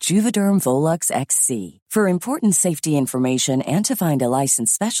look with Juvederm Volux XC. For important safety information and to find a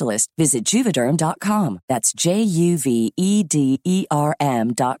licensed specialist, visit Juvederm.com. That's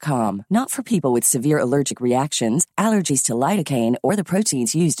JUVEDERM.com. Not for people with severe allergic reactions, allergies to lidocaine, or the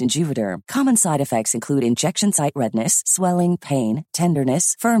proteins used in Juvederm. Common side effects include injection site redness, swelling, pain,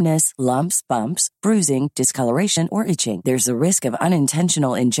 tenderness, firmness, lumps, bumps, bruising, discoloration, or itching. There's a risk of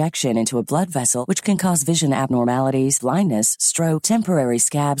unintentional injection into a blood vessel, which can cause vision abnormalities, blindness, stroke, temporary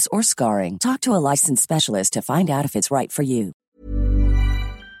scabs, or scarring. Talk to a licensed specialist to find out if it's right for you.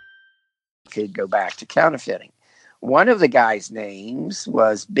 Could go back to counterfeiting. One of the guys' names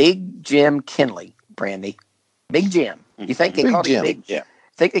was Big Jim Kinley, Brandy. Big Jim. You think they called him Big? Yeah.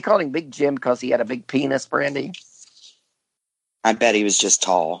 Think they called him Big Jim because he had a big penis, Brandy? I bet he was just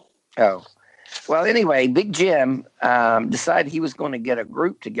tall. Oh, well. Anyway, Big Jim decided he was going to get a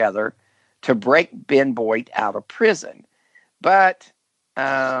group together to break Ben Boyd out of prison, but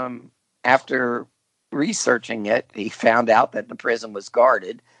after researching it, he found out that the prison was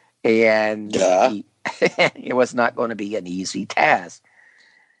guarded, and it was not going to be an easy task.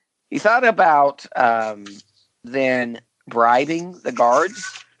 He thought about then bribing the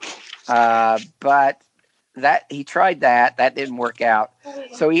guards, but he tried that. That didn't work out.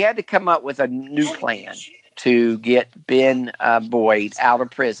 So he had to come up with a new plan to get Ben Boyd out of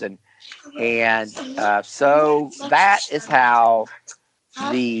prison. And so that is how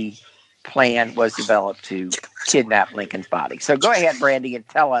the plan was developed to kidnap Lincoln's body. So go ahead, Brandy, and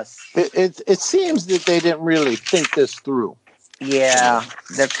tell us. It seems that they didn't really think this through. Yeah,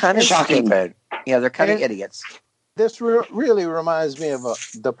 they're kind of stupid. Yeah, they're kind of idiots. This really reminds me of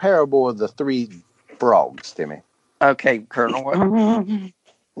the parable of the three frogs, Timmy. Okay, Colonel.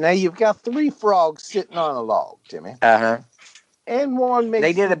 Now you've got three frogs sitting on a log, Timmy. Uh-huh. And one makes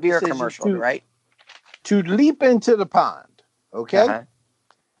they did a beer commercial, right? To leap into the pond. Okay? Uh-huh.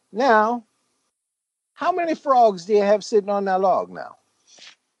 Now, how many frogs do you have sitting on that log now?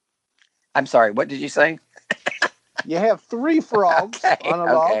 I'm sorry, what did you say? You have three frogs on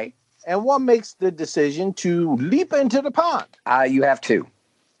a log, and one makes the decision to leap into the pond. You have two.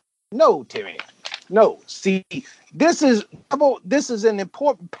 No, Timmy. No, see, this is an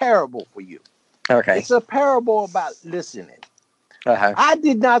important parable for you. Okay. It's a parable about listening. Uh-huh. I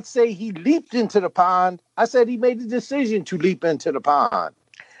did not say he leaped into the pond. I said he made the decision to leap into the pond.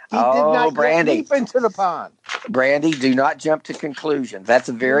 He did not Brandy. leap into the pond. Brandy, do not jump to conclusions. That's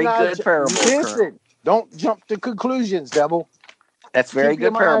a very good parable. Listen, don't jump to conclusions, devil. That's very Keep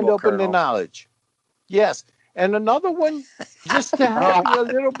your good parable, mind open Colonel. to knowledge. Yes. And another one, just to help you a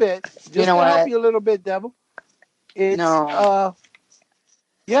little bit. Help you a little bit, devil. Yes,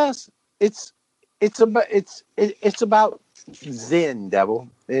 it's about Zen, devil.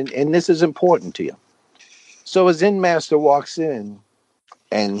 And this is important to you. So a Zen master walks in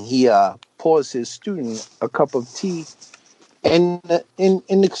and he pours his student a cup of tea, and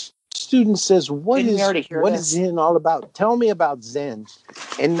the student says, what is Zen all about? Tell me about Zen.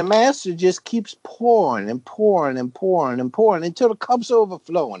 And the master just keeps pouring and pouring and pouring and pouring until the cup's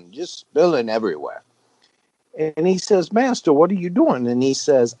overflowing, just spilling everywhere. And he says, Master, what are you doing? And he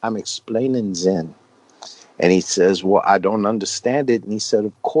says, I'm explaining Zen. And he says, well, I don't understand it. And he said,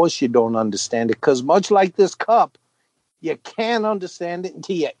 of course you don't understand it, because much like this cup, you can't understand it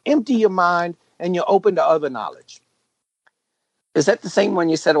until you empty your mind and you're open to other knowledge. Is that the same one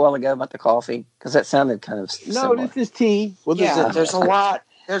you said a while ago about the coffee? Because that sounded kind of similar. No, this is tea. Well, there's a lot.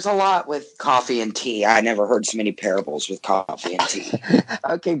 There's a lot with coffee and tea. I never heard so many parables with coffee and tea.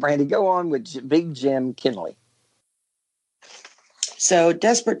 Okay, Brandy, go on with Big Jim Kinley. So,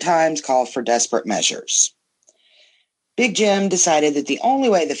 desperate times call for desperate measures. Big Jim decided that the only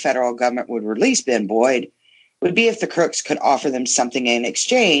way the federal government would release Ben Boyd would be if the crooks could offer them something in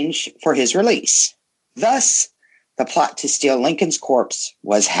exchange for his release. Thus, the plot to steal Lincoln's corpse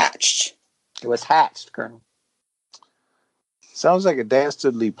was hatched. It was hatched, Colonel. Sounds like a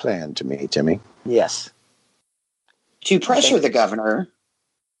dastardly plan to me, Timmy. Yes. To pressure the governor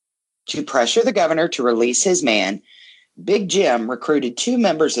to release his man, Big Jim recruited two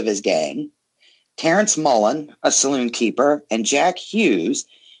members of his gang, Terrence Mullen, a saloon keeper, and Jack Hughes,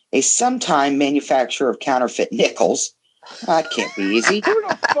 a sometime manufacturer of counterfeit nickels. That can't be easy. Who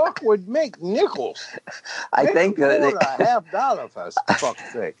the fuck would make nickels? I think a $50 for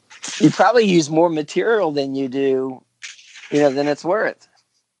fuck's sake. You probably use more material than you do, than it's worth.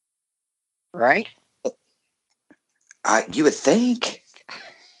 Right? You would think.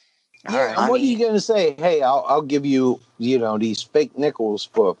 Yeah, and what are you going to say? Hey, I'll give you, these fake nickels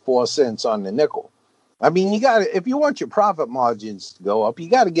for 4 cents on the nickel. I mean, if you want your profit margins to go up, you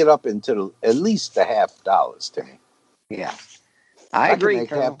got to get up into at least the $50, Timmy. Yeah, I agree. I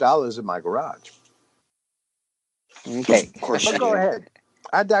can make $50 in my garage. Okay, of course. But go ahead.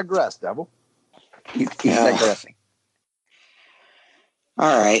 I digress, devil. He's digressing.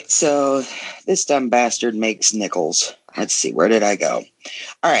 All right, so this dumb bastard makes nickels. Let's see, where did I go?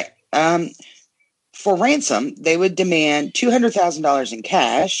 All right. For ransom, they would demand $200,000 in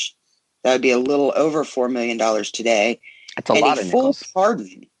cash. That would be a little over $4 million today. That's a lot of nickels.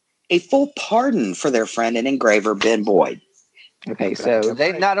 A full pardon for their friend and engraver Ben Boyd. Okay, so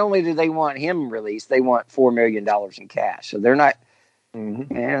they not only do they want him released, they want $4 million in cash. So they're not,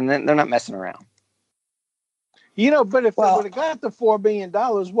 and they're not messing around. But if they would have got the $4 million,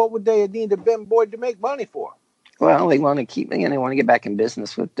 what would they have needed Ben Boyd to make money for? Well, they want to they want to get back in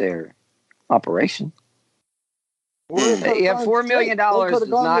business with their operation. $4 million does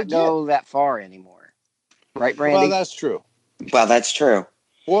not go that far anymore. Right, Brandy? Well, that's true.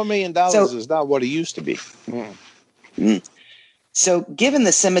 $4 million is not what it used to be. So, given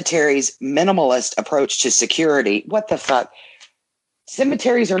the cemetery's minimalist approach to security, what the fuck?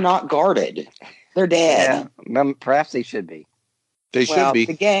 Cemeteries are not guarded. They're dead. Yeah, perhaps they should be. They should be.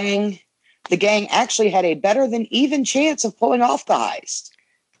 The gang actually had a better than even chance of pulling off the heist.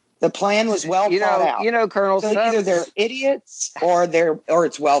 The plan was well thought out. Colonel. So either they're idiots or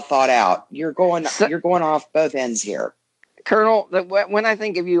it's well thought out. You're going off both ends here. Colonel, when I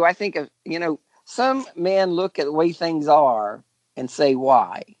think of you, I think of, some men look at the way things are and say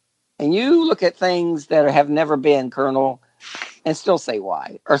why. And you look at things that have never been, Colonel, and still say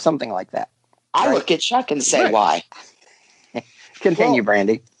why, or something like that. I look at Chuck and say why. Continue,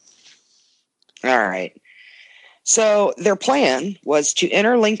 Brandy. All right. So their plan was to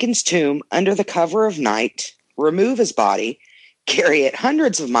enter Lincoln's tomb under the cover of night, remove his body, carry it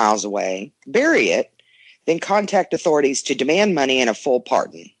hundreds of miles away, bury it, then contact authorities to demand money and a full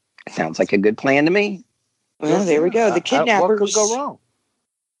pardon. Sounds like a good plan to me. Well, there we go. The kidnappers. What could go wrong?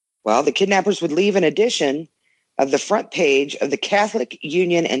 Well, the kidnappers would leave an edition of the front page of the Catholic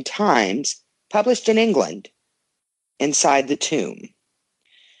Union and Times, published in England, inside the tomb.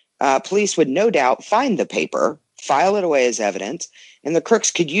 Police would no doubt find the paper file it away as evidence, and the crooks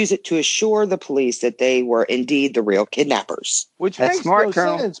could use it to assure the police that they were indeed the real kidnappers. Which That's makes smart, no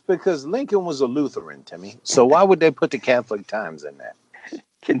Colonel. sense because Lincoln was a Lutheran, Timmy. So why would they put the Catholic Times in there?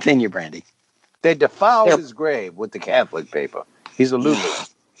 Continue, Brandy. They defiled his grave with the Catholic paper. He's a Lutheran.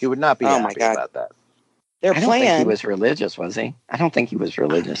 He would not be happy about that. Their I don't think he plan. was religious, was he? I don't think he was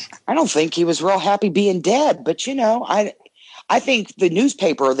religious. I don't think he was real happy being dead, but I think the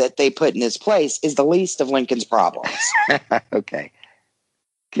newspaper that they put in his place is the least of Lincoln's problems. Okay.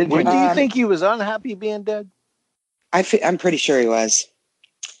 Well, do you think he was unhappy being dead? I'm pretty sure he was.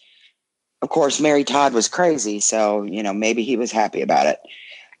 Of course, Mary Todd was crazy, so, maybe he was happy about it.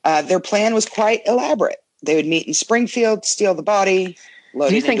 Their plan was quite elaborate. They would meet in Springfield, steal the body,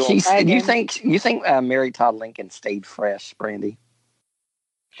 load it into a wagon. You think Mary Todd Lincoln stayed fresh, Brandy?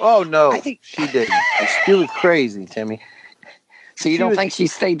 Oh, no, I think she didn't. She was crazy, Timmy. So you don't think she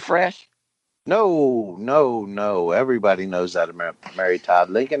stayed fresh? No. Everybody knows that about Mary Todd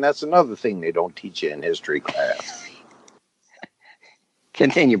Lincoln. That's another thing they don't teach you in history class.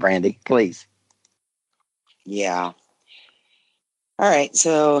 Continue, Brandy, please. Yeah. All right,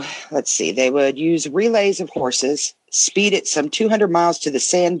 so let's see. They would use relays of horses, speed it some 200 miles to the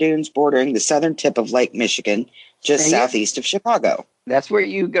sand dunes bordering the southern tip of Lake Michigan, just southeast of Chicago. That's where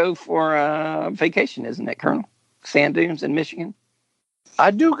you go for vacation, isn't it, Colonel? Sand dunes in Michigan? I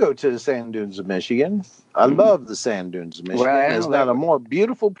do go to the sand dunes of Michigan. I love the sand dunes of Michigan. Well, it's not a more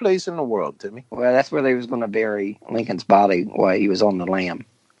beautiful place in the world, Timmy. Well, that's where they was going to bury Lincoln's body while he was on the lam.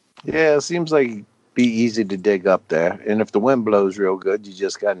 Yeah, it seems like it'd be easy to dig up there. And if the wind blows real good, you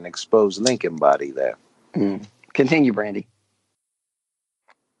just got an exposed Lincoln body there. Mm. Continue, Brandy.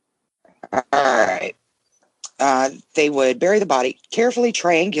 All right. They would bury the body, carefully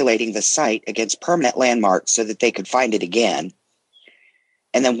triangulating the site against permanent landmarks so that they could find it again,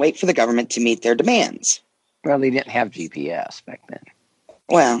 and then wait for the government to meet their demands. Well, they didn't have GPS back then.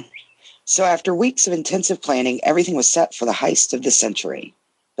 Well, so after weeks of intensive planning, everything was set for the heist of the century.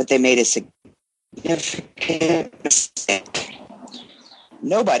 But they made a significant mistake.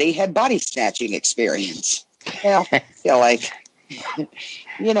 Nobody had body snatching experience. Well, I feel like,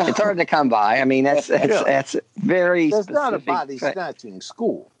 it's hard to come by. I mean, that's very There's specific. not a body snatching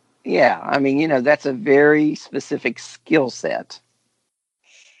school. Yeah, I mean, that's a very specific skill set.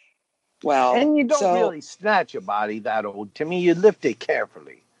 Well, and you don't really snatch a body that old, Timmy. You lift it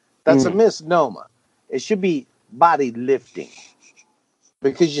carefully. That's a misnomer. It should be body lifting.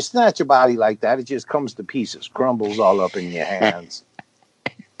 Because you snatch a body like that, it just comes to pieces, crumbles all up in your hands.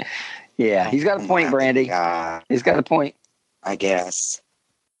 Yeah, he's got a point, Brandy. He's got a point. I guess.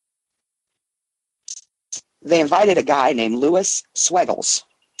 They invited a guy named Louis Sweggles,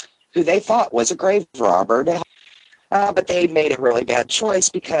 who they thought was a grave robber. But they made a really bad choice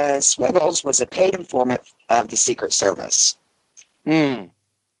because Sweggles was a paid informant of the Secret Service. He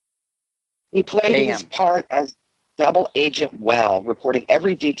played his part as Double Agent Well, reporting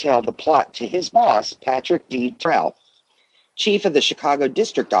every detail of the plot to his boss, Patrick D. Trell, chief of the Chicago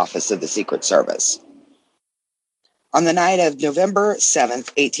District Office of the Secret Service. On the night of November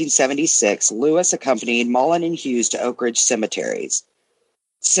 7th, 1876, Lewis accompanied Mullen and Hughes to Oak Ridge Cemetery.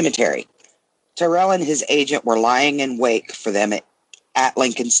 Tyrrell and his agent were lying in wait for them at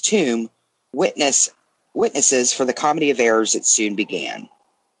Lincoln's tomb, witnesses for the comedy of errors that soon began.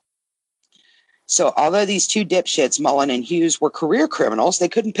 So although these two dipshits, Mullen and Hughes, were career criminals, they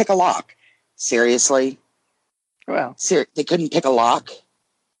couldn't pick a lock. Seriously? Well, they couldn't pick a lock?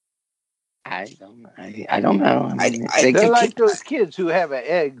 I don't know. They're like those kids who have an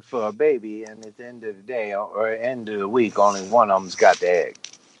egg for a baby, and at the end of the day or end of the week, only one of them's got the egg.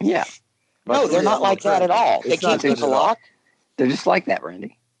 Yeah. No, they're not like that at all. They can't pick a lock. They're just like that,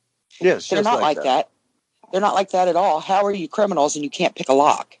 Randy. Yes, they're not like that. They're not like that at all. How are you criminals and you can't pick a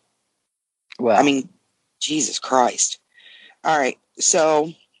lock? Well, I mean, Jesus Christ. All right,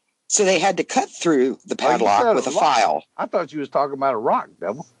 so they had to cut through the padlock with a file. I thought you was talking about a rock,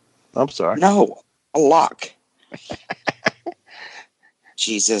 Devil. I'm sorry. No, a lock.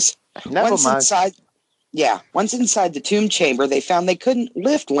 Jesus. Never mind. Once inside the tomb chamber, they found they couldn't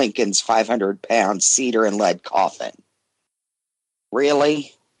lift Lincoln's 500-pound cedar and lead coffin.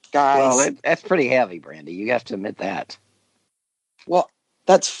 Really, guys? Well, that's pretty heavy, Brandy. You have to admit that. Well,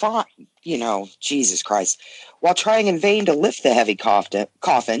 that's fine. Jesus Christ. While trying in vain to lift the heavy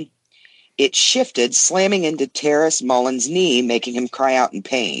coffin, it shifted, slamming into Terrace Mullen's knee, making him cry out in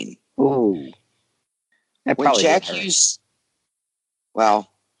pain. Ooh. When Jack Hughes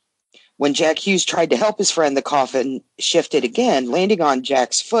tried to help his friend, the coffin shifted again, landing on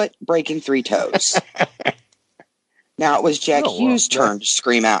Jack's foot, breaking 3 toes. Now it was Jack Hughes' turn to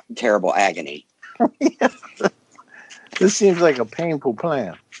scream out in terrible agony. This seems like a painful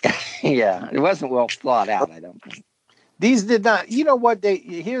plan. Yeah, it wasn't well thought out, I don't think. These did not. You know what?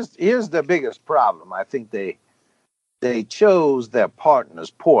 Here's the biggest problem. I think they chose their partners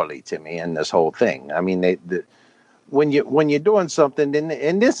poorly, to me, in this whole thing. I mean, when you're doing something,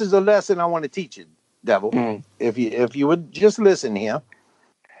 and this is a lesson I want to teach you, Devil. If you would just listen here,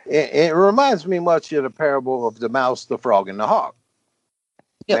 it reminds me much of the parable of the mouse, the frog, and the hawk.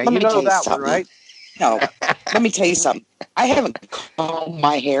 Yeah, now, let you me know tell you that something. one, right? No, let me tell you something. I haven't combed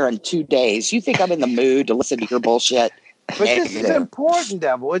my hair in 2 days. You think I'm in the mood to listen to your bullshit? But this is important,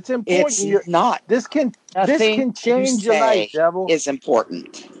 Devil. It's important. It's not. This can Nothing change you your life, say Devil. is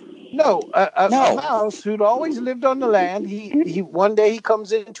important. No, a No. mouse who'd always lived on the land. He one day he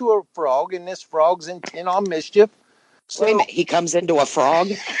comes into a frog, and this frog's intent on mischief. So Wait a minute. He comes into a frog.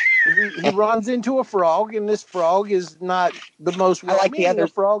 he runs into a frog, and this frog is not the most I like the well-meaning other-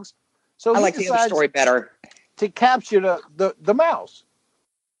 of frogs. So I he like the other decides story better. to capture the mouse,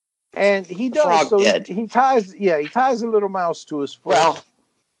 and he does. Frog So did. he ties a little mouse to his foot. Well,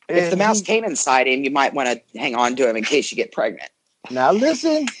 if the and mouse he- came inside him, you might want to hang on to him in case you get pregnant. Now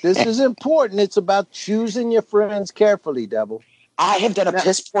listen, this is important. It's about choosing your friends carefully, Devil. I have done a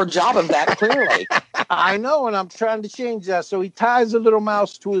piss poor job of that, clearly. I know, and I'm trying to change that. So he ties a little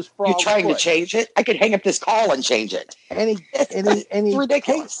mouse to his frog You're trying to foot. change it? I could hang up this call and change it. And he It's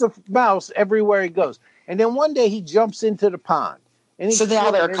ridiculous. takes the mouse everywhere he goes. And then one day he jumps into the pond. And So now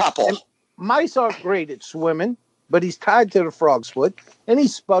they're a couple. and mice aren't great at swimming, but he's tied to the frog's foot, and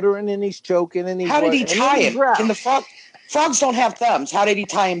he's sputtering and he's choking and he's How did he and then tie he him? drowns. Can the frogs don't have thumbs. How did he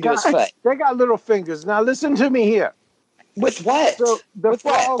tie him to his foot? They got little fingers. Now listen to me here. With what? So the With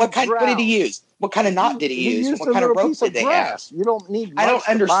what? frog What did he drowns. use? What kind of knot did he use? used What a kind of little rope piece of did they have? grass. You don't need. I don't mice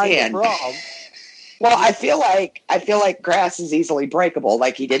to bind a understand. frog. Well, I feel like grass is easily breakable.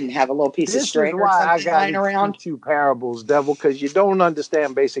 Like he didn't have a little piece of This is string or why I something got lying around. two parables, Devil, because you don't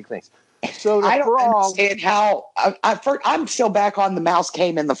understand basic things. So the I don't frog understand how. I'm still back on the mouse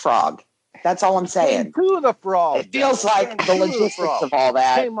came in the frog. That's all I'm saying. came to the frog. It feels Devil. like Came the to logistics frog. of all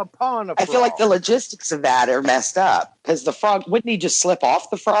that. Came upon a I feel like the frog. logistics of that are messed up because the frog wouldn't he just slip off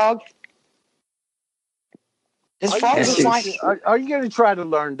the frog? His frog Are is you like are you going to try to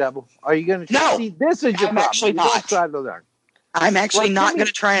learn, Devil? Are you going to No. see? This is your I'm problem. actually You don't not. try to learn. I'm actually Well, not Timmy- going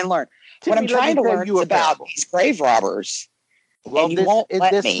to try and learn. What Timmy, I'm let trying me to tell learn you is a about parable. these grave robbers. Well, and you won't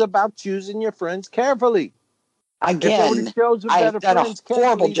let this me. is about choosing your friends carefully. If they would Again, have chosen I've better done a friends horrible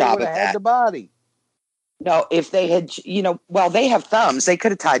carefully, they job would of have had that. the body. no, if they had, they have thumbs. They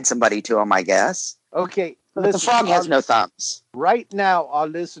could have tied somebody to them, I guess. Okay, But the listen, frog has no thumbs. right now, our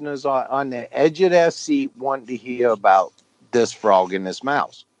listeners are on the edge of their seat wanting to hear about this frog and this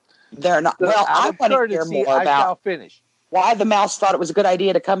mouse. They're not. So Well, out I of want to hear courtesy, more I about shall finish. why the mouse thought it was a good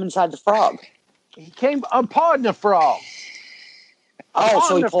idea to come inside the frog. He came upon the frog. Oh, Upon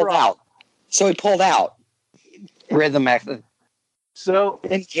so he the pulled frog. out. So he pulled out. Rhythm method. So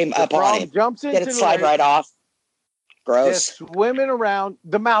Then he came the up on frog him. jumps into Did it the slide lake. right off? They're Gross. swimming around.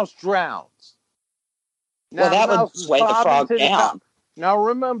 The mouse drowns. Well, the that would mouse is weigh the bobbing frog to the down. top. Now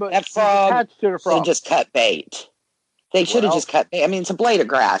remember, That he's frog attached to the Should have frog. just cut bait. They should have Well- just cut bait. I mean, it's a blade of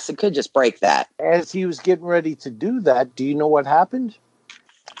grass. It could just break that. As he was getting ready to do that, do you know what happened?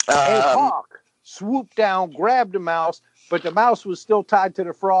 A hawk swooped down, grabbed the mouse, but the mouse was still tied to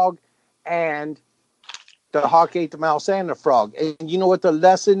the frog, and the hawk ate the mouse and the frog. And you know what the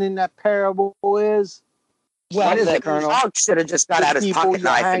lesson in that parable is? Well, What is the it, Colonel? frog should have just got out his People pocket you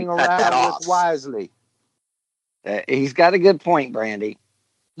knife hang and cut that around off. with wisely. He's got a good point, Brandy.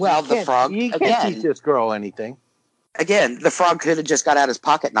 Well, You the can't- frog You can't teach this girl anything. again, the frog could have just got out his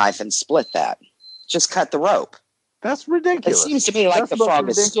pocket knife and split that. Just cut the rope. That's ridiculous. It seems to me like That's the most frog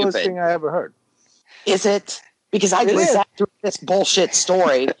is ridiculous stupid. thing I ever heard. Is it? Because I It just is. sat through this bullshit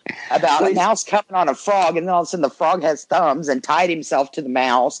story about a mouse coming on a frog, and then all of a sudden the frog has thumbs and tied himself to the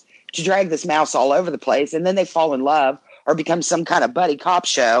mouse to drag this mouse all over the place, and then they fall in love or become some kind of buddy cop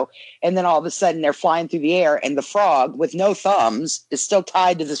show, and then all of a sudden they're flying through the air, and the frog with no thumbs is still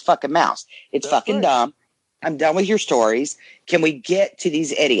tied to this fucking mouse. It's That's fucking right. dumb. I'm done with your stories. Can we get to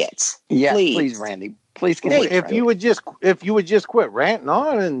these idiots? Yeah, Please. please, Randy. Please Well, continue. if you would just quit ranting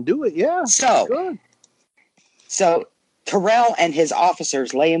on and do it, yeah. So, Good. so Terrell and his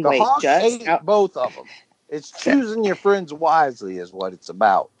officers lay in The wait hawk just ate both of them. It's choosing your friends wisely is what it's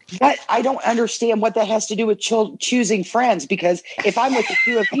about. But I don't understand what that has to do with choosing friends. Because if I'm with the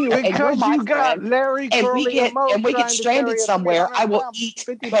two of you and you're Because my you got friend, Larry, and Curly, we get Mo and we trying get to stranded carry a somewhere, I will 300-pound, eat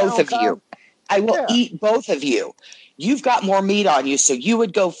 50-pound both of you. cow. I will Yeah. eat both of you. You've got more meat on you, so you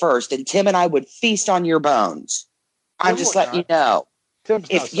would go first, and Tim and I would feast on your bones. I'm Tim just would letting you know. Tim's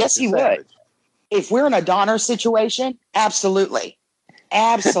If- not yes, such a he would. savage. if we're in a Donner situation, absolutely.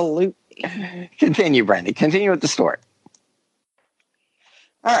 Absolutely. Continue, Brandy. Continue with the story.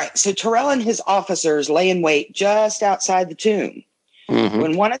 All right. So Terrell and his officers lay in wait just outside the tomb. Mm-hmm.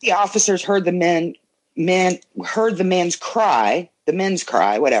 When one of the officers heard the men's cry,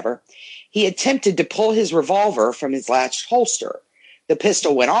 whatever, he attempted to pull his revolver from his latched holster. The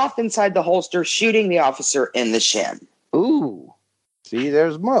pistol went off inside the holster, shooting the officer in the shin. Ooh. See,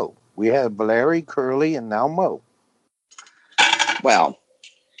 there's Mo. We have Larry, Curly, and now Mo. Well,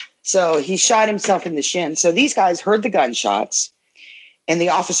 so he shot himself in the shin. So these guys heard the gunshots and the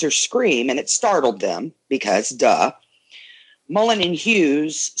officers scream, and it startled them because, duh. Mullen and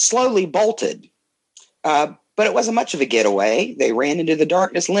Hughes slowly bolted, but it wasn't much of a getaway. They ran into the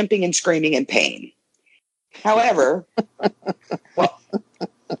darkness, limping and screaming in pain. However, well,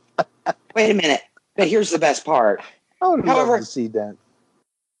 wait a minute. But here's the best part. I would However, love to see that.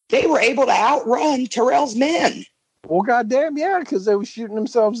 They were able to outrun Terrell's men. Well, goddamn, yeah, because they were shooting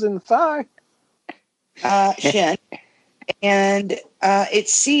themselves in the thigh. Shin. And it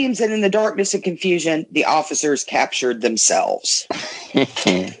seems that in the darkness and confusion, the officers captured themselves.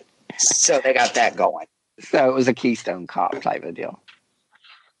 So they got that going. So it was a Keystone Cop type of deal.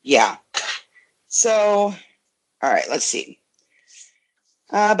 Yeah. So, all right, let's see.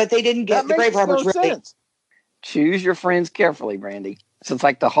 But they didn't get the grave robbers really. Sense. Choose your friends carefully, Brandy. So it's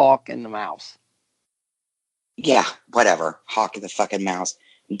like the hawk and the mouse. Yeah, whatever. Hawk and the fucking mouse.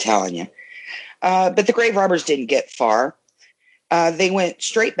 I'm telling you. But the grave robbers didn't get far. They went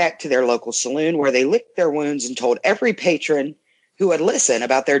straight back to their local saloon where they licked their wounds and told every patron who would listen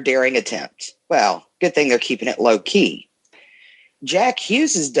about their daring attempt. Well, good thing they're keeping it low key. Jack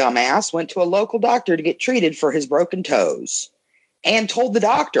Hughes's dumbass went to a local doctor to get treated for his broken toes and told the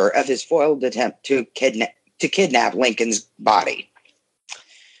doctor of his foiled attempt to kidnap Lincoln's body.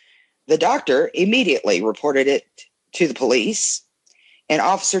 The doctor immediately reported it to the police, and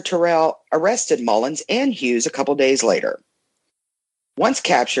Officer Terrell arrested Mullins and Hughes a couple days later. Once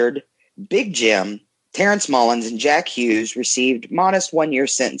captured, Big Jim, Terrence Mullins, and Jack Hughes received modest one-year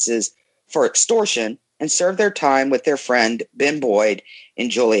sentences for extortion and served their time with their friend Ben Boyd in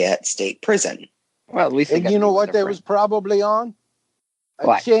Joliet State Prison. Well, at least and you know what they was probably on?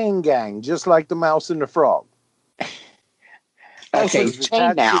 A chain gang, just like the mouse and the frog. Okay, so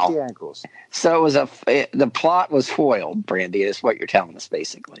chain now. The ankles. So it was the plot was foiled, Brandy, is what you're telling us,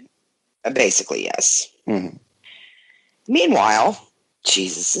 basically. Basically, yes. Mm-hmm. Meanwhile,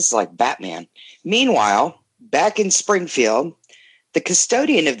 Jesus, this is like Batman. Meanwhile, back in Springfield, the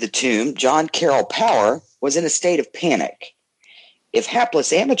custodian of the tomb, John Carroll Power, was in a state of panic. If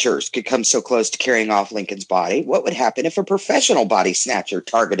hapless amateurs could come so close to carrying off Lincoln's body, what would happen if a professional body snatcher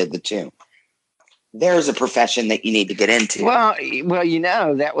targeted the tomb? There's a profession that you need to get into. Well, you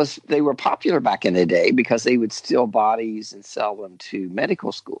know, they were popular back in the day because they would steal bodies and sell them to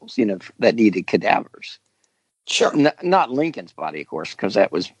medical schools, you know, that needed cadavers. Sure. Not Lincoln's body, of course, because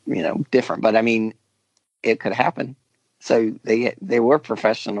that was, you know, different. But I mean, it could happen. So they were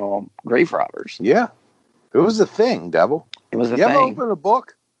professional grave robbers. Yeah. It was a thing, Devil. It was a thing. You ever open a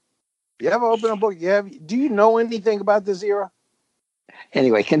book? Do you know anything about this era?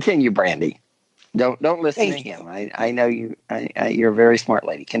 Anyway, continue, Brandy. Don't listen to him. I know you. You're a very smart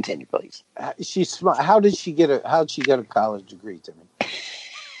lady. Continue, please. She's smart. How'd she get a college degree, Timmy?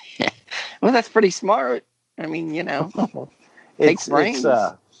 Well, that's pretty smart. I mean, you know, takes brains.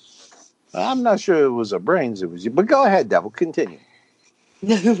 I'm not sure it was her brains. It was you. But go ahead, Devil. Continue.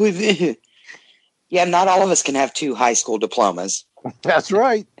 Yeah, not all of us can have 2 high school diplomas. That's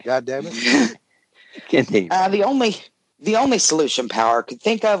right. God damn it. Continue. The only solution Power could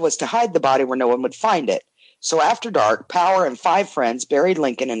think of was to hide the body where no one would find it. So after dark, Power and 5 friends buried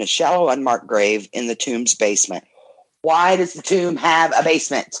Lincoln in a shallow, unmarked grave in the tomb's basement. Why does the tomb have a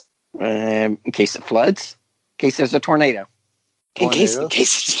basement? In case it floods. In case there's a tornado. In case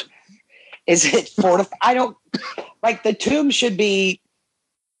is it fortified? I don't like the tomb should be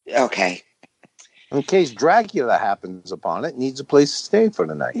okay. In case Dracula happens upon it, needs a place to stay for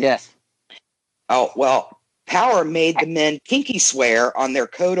the night. Yes. Oh, well, Power made the men pinky swear on their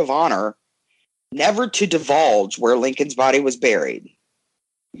code of honor never to divulge where Lincoln's body was buried.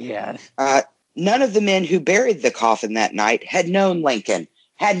 Yes. None of the men who buried the coffin that night had known Lincoln,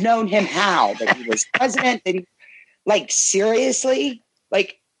 had known him how, that he was president, that he, like, seriously?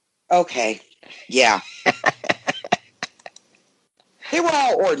 Like, okay, yeah. They were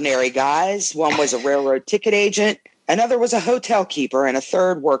all ordinary guys. One was a railroad ticket agent, another was a hotel keeper, and a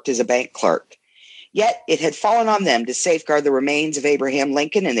third worked as a bank clerk. Yet it had fallen on them to safeguard the remains of Abraham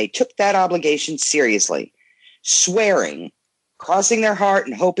Lincoln, and they took that obligation seriously, swearing, crossing their heart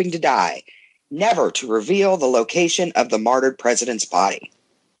and hoping to die, never to reveal the location of the martyred president's body.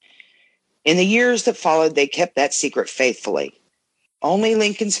 In the years that followed, they kept that secret faithfully. Only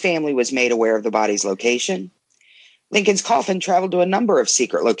Lincoln's family was made aware of the body's location. Lincoln's coffin traveled to a number of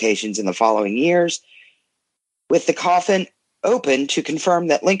secret locations in the following years, with the coffin open to confirm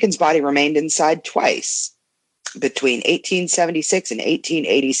that Lincoln's body remained inside twice, between 1876 and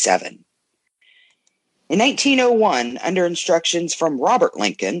 1887. In 1901, under instructions from Robert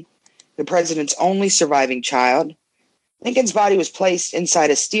Lincoln, the president's only surviving child, Lincoln's body was placed inside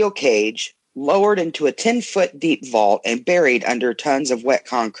a steel cage, lowered into a 10-foot deep vault, and buried under tons of wet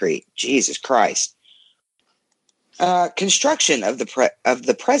concrete. Jesus Christ. Construction of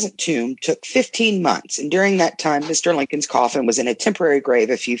the present tomb took 15 months, and during that time, Mr. Lincoln's coffin was in a temporary grave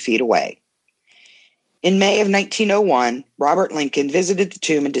a few feet away. In May of 1901, Robert Lincoln visited the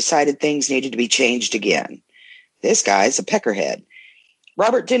tomb and decided things needed to be changed again. This guy's a peckerhead.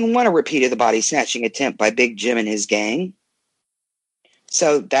 Robert didn't want a repeat of the body snatching attempt by Big Jim and his gang.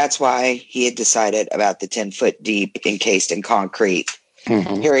 So that's why he had decided about the 10-foot deep, encased in concrete,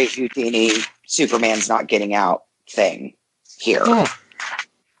 Harry Houdini, Superman's not getting out thing here.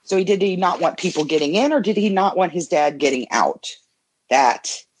 So did he not want people getting in, or did he not want his dad getting out?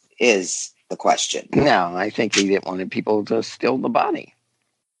 That is the question. No, I think he didn't want people to steal the body.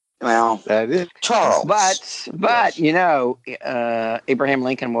 Well, That is Charles. But you know, Abraham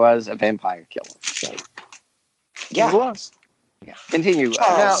Lincoln was a vampire killer. So Yeah. It was. yeah. Continue. Now,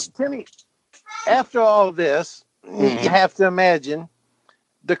 Charles. Timmy, after all this, you have to imagine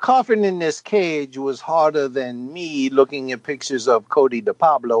the coffin in this cage was harder than me looking at pictures of Cody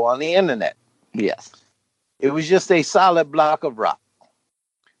DePablo on the internet. Yes. It was just a solid block of rock.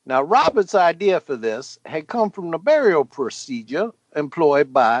 Now, Robert's idea for this had come from the burial procedure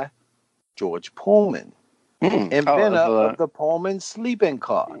employed by George Pullman, inventor of the Pullman sleeping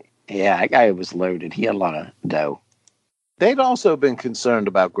car. Yeah, that guy was loaded. He had a lot of dough. They'd also been concerned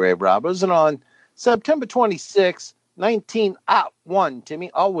about grave robbers, and on September 26, 1901, Timmy,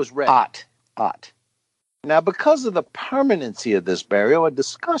 all was ready. Ought. Now, because of the permanency of this burial, a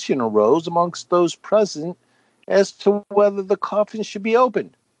discussion arose amongst those present as to whether the coffin should be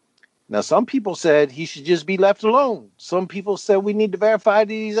opened. Now, some people said he should just be left alone. Some people said we need to verify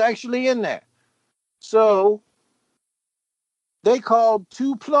that he's actually in there. So they called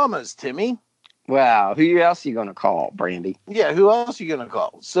two plumbers, Timmy. Wow. Who else are you going to call, Brandy? Yeah, who else are you going to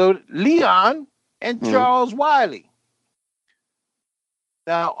call? So Leon and Charles Wiley.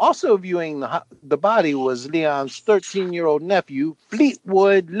 Now, also viewing the body was Leon's 13-year-old nephew,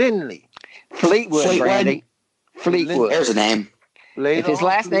 Fleetwood Lindley. Fleetwood, Brandy. Fleetwood. There's a name. If his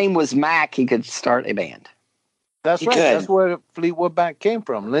last name was Mac, he could start a band. That's right. That's where Fleetwood Mac came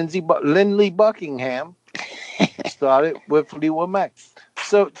from. Lindley Buckingham started with Fleetwood Mac.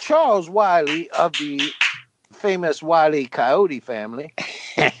 So Charles Wiley of the famous Wiley Coyote family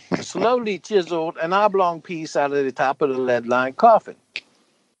slowly chiseled an oblong piece out of the top of the lead-lined coffin.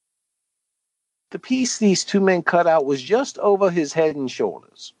 The piece these two men cut out was just over his head and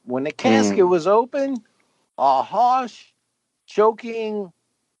shoulders. When the casket was open, a harsh, choking,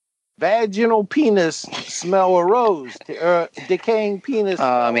 vaginal penis smell arose. Decaying penis.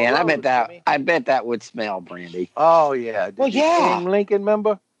 Oh man, arose, I bet that would smell, Brandy. Oh yeah. Well, yeah. Lincoln,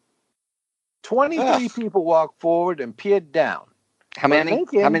 remember? 23 people walked forward and peered down. How many?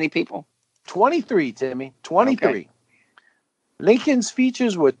 Lincoln, How many people? 23, Timmy. 23. Okay. Lincoln's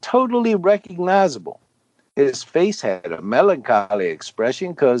features were totally recognizable. His face had a melancholy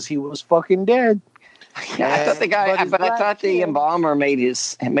expression because he was fucking dead. Yeah, I thought the guy, I thought the embalmer made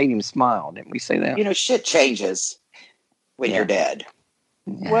him smile. Didn't we say that? You know, shit changes when you're dead.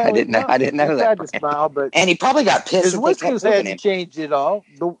 Yeah, well, I didn't know that. To smile, but and he probably got pissed. His whiskers hadn't changed at all.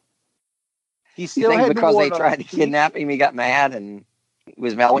 He still had because they tried to kidnap him, he got mad and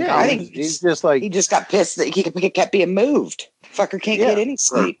was melancholy. Yeah, I think he's just like he just got pissed that he kept being moved. Fucker can't get any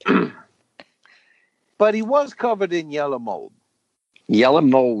sleep. But he was covered in yellow mold. Yellow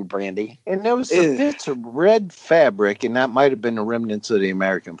mold, Brandy. And there was some bits of red fabric, and that might have been the remnants of the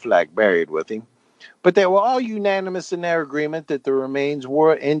American flag buried with him. But they were all unanimous in their agreement that the remains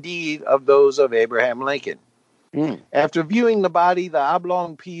were indeed of those of Abraham Lincoln. After viewing the body, the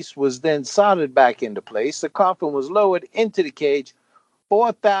oblong piece was then soldered back into place. The coffin was lowered into the cage.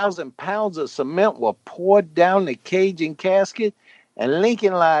 4,000 pounds of cement were poured down the cage and casket, and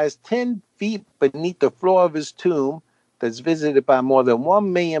Lincoln lies 10 feet beneath the floor of his tomb that's visited by more than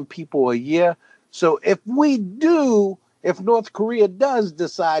 1 million people a year. So if North Korea does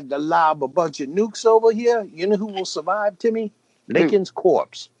decide to lob a bunch of nukes over here, you know who will survive, Timmy? Lincoln's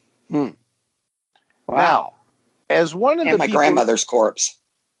corpse. Wow. Now, as one of and the my people, grandmother's corpse.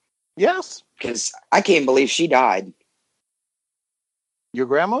 Yes. because I can't believe she died. Your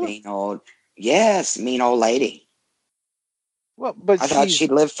grandmother? Mean old lady. Well, but I thought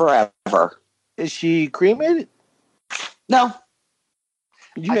she'd live forever. Is she cremated? No.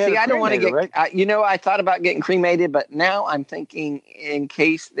 I don't want to get, right? I thought about getting cremated, but now I'm thinking in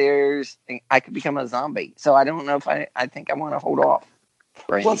case I could become a zombie. So I don't know if I think I want to hold off.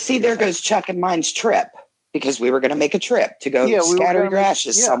 Well, see, there goes Chuck and mine's trip, because we were going to make a trip to go scatter your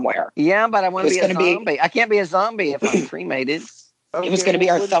ashes somewhere. Yeah, but I want to be a zombie. I can't be a zombie if I'm cremated. Okay, it was going to be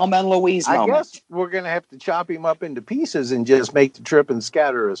our Thelma and Louise moment. I guess we're going to have to chop him up into pieces and just make the trip and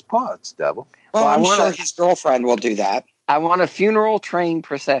scatter his parts, Devil. Well, I'm sure his girlfriend will do that. I want a funeral train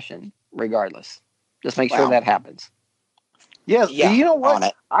procession, regardless. Just make sure that happens. Yes, yeah, you know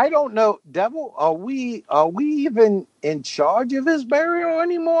what? I don't know, Devil. Are we even in charge of his burial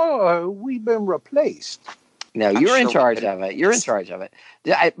anymore, or have we been replaced? No, you're in charge of it. You're in charge of it.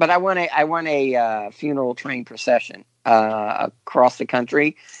 But I want a funeral train procession across the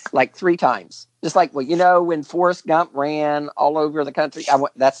country, like 3 times. Just like when Forrest Gump ran all over the country.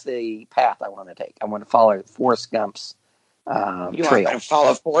 That's the path I want to take. I want to follow Forrest Gump's trail. You want to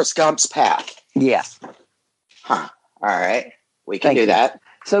follow Forrest Gump's path? Yes. Huh. All right. We can do that.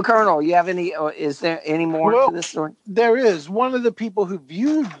 So, Colonel, you have is there any more to this story? There is. One of the people who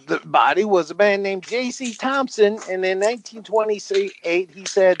viewed the body was a man named J.C. Thompson. And in 1928, he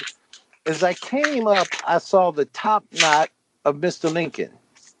said, as I came up, I saw the top knot of Mr. Lincoln.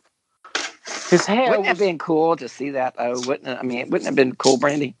 His hair wouldn't have been cool to see that, though? It wouldn't have been cool,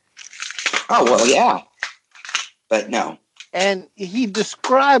 Brandy? Oh, well, yeah. But no. And he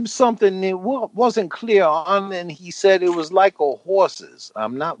described something that wasn't clear on, and he said it was like a horse's.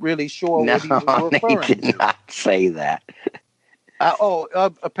 I'm not really sure what he was referring to. He did not say that.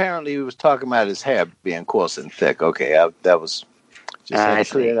 Apparently he was talking about his hair being coarse and thick. Okay, that was just had to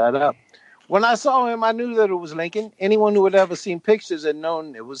clear that up. When I saw him, I knew that it was Lincoln. Anyone who had ever seen pictures had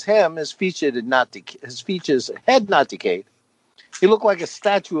known it was him. His features had not decayed. He looked like a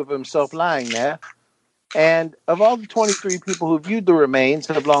statue of himself lying there. And of all the 23 people who viewed the remains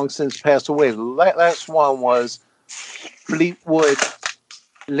have long since passed away, the last one was Fleetwood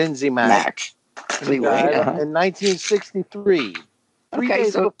Lindsay Mack. Fleetwood, in 1963. 3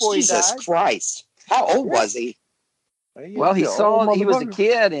 days before he died. Jesus Christ. How old was he? Well, he was a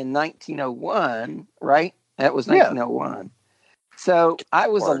kid in 1901, right? That was 1901. So I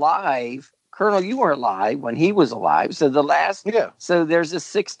was alive. Colonel, you were alive when he was alive. So so there's a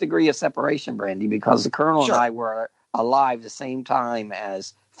 6 degree of separation, Brandy, because the Colonel and I were alive the same time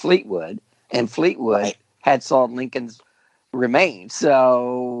as Fleetwood, and Fleetwood had saw Lincoln's remains.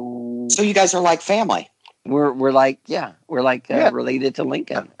 So you guys are like family. We're related to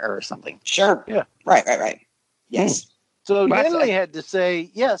Lincoln or something. Sure. Yeah. Right. Yes. So Lindley had to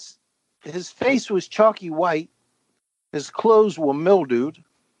say, yes, his face was chalky white, his clothes were mildewed,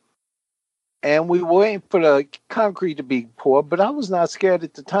 and we were waiting for the concrete to be poured, but I was not scared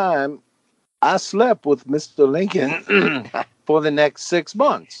at the time. I slept with Mr. Lincoln for the next 6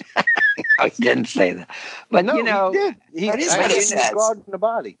 months. I didn't say that. But, no, he did. That is what it says. Guarding the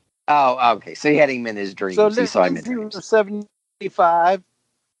body. Oh, okay. So he had him in his dreams. So he saw him in he dreams. was 75.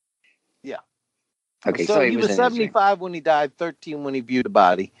 Yeah. Okay, so he was 75 when he died, 13 when he viewed the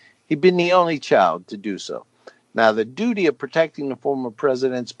body. He'd been the only child to do so. Now, the duty of protecting the former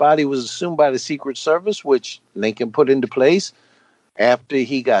president's body was assumed by the Secret Service, which Lincoln put into place after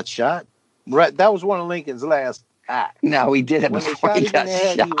he got shot. Right, that was one of Lincoln's last acts. No, he did it when before he got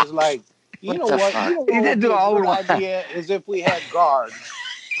shot. He was like, you know what? He didn't do all the idea is if we had guards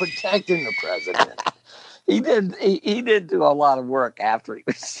protecting the president. He did do a lot of work after he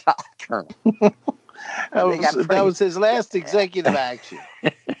was shot, Colonel. that was his last executive action.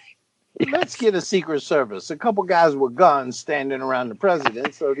 Let's get a Secret Service. A couple guys with guns standing around the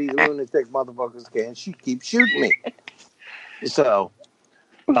president so these lunatic motherfuckers can't keep shooting me. So,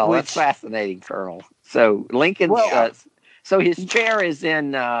 that's fascinating, Colonel. So Lincoln, so his chair is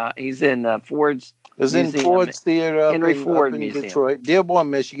in he's in Ford's. It's in Ford's Theater Henry Ford in Museum. Detroit,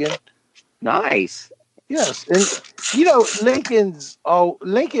 Dearborn, Michigan. Nice. Yes, and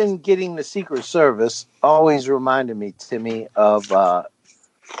Lincoln getting the Secret Service always reminded to me of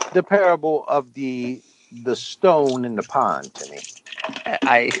the parable of the stone in the pond. To me,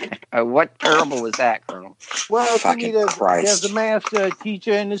 what parable was that, Colonel? Well, to me, there's a master, a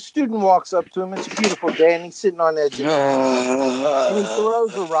teacher, and his student walks up to him. It's a beautiful day, and he's sitting on that and he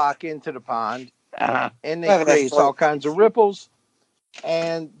throws a rock into the pond, and it creates all kinds of ripples.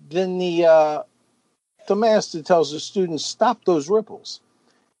 And then the master tells the students, "Stop those ripples."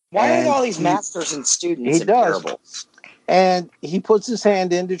 Why are all these masters and students in parables? And he puts his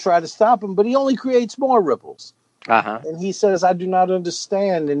hand in to try to stop him, but he only creates more ripples. Uh-huh. And he says, I do not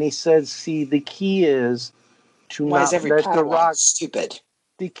understand. And he says, see, the key is to Why not is every let the Padawan rock. stupid?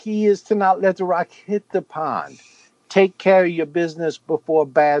 The key is to not let the rock hit the pond. Take care of your business before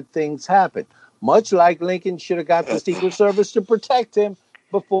bad things happen. Much like Lincoln should have got the Secret Service to protect him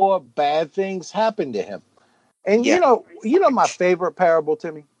before bad things happened to him. And Yeah. you know my favorite parable,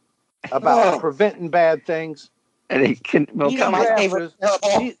 Timmy, about preventing bad things. And it can, well, You know my favorite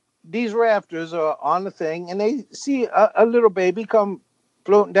parable. These rafters are on the thing, and they see a little baby come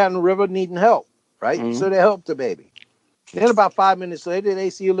floating down the river needing help, right? Mhm. So they help the baby. Then about 5 minutes later,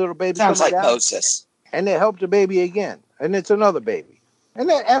 they see a little baby Sounds coming like down, Moses. and they help the baby again, and it's another baby. And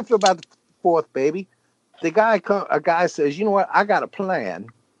then after about the fourth baby, a guy says, you know what? I got a plan.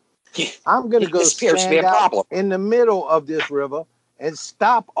 I'm going to go This appears to be stand a out problem. in the middle of this river and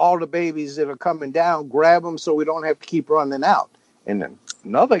stop all the babies that are coming down, grab them so we don't have to keep running out. And then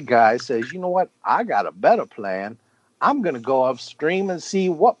another guy says, you know what? I got a better plan. I'm going to go upstream and see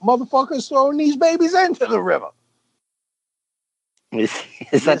what motherfuckers throwing these babies into the river. Is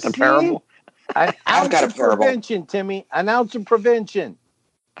that the parable? I've got a parable. Prevention, Timmy. An ounce of prevention.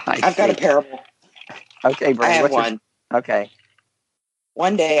 I've got a parable. Okay, Brad. I have one. Okay.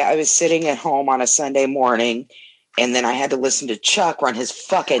 One day I was sitting at home on a Sunday morning, and then I had to listen to Chuck run his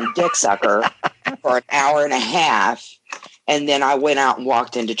fucking dick sucker for an hour and a half, and then I went out and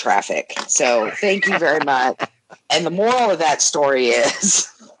walked into traffic. So thank you very much. And the moral of that story is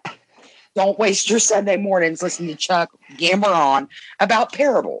don't waste your Sunday mornings listening to Chuck yammer on about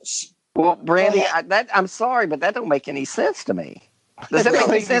parables. Well, Brandy, I'm sorry, but that don't make any sense to me. Does that That make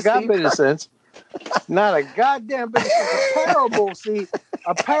any makes a sense to you? goddamn sense. Not a goddamn bit of sense. A parable, see,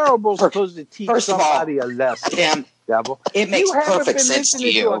 a parable's supposed to teach First of all, somebody a lesson. Tim, Devil. it makes You haven't perfect been sense to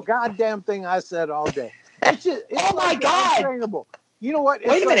listening to you. a goddamn thing I said all day. It's just, it's Oh my like God. untrainable. You know what? It's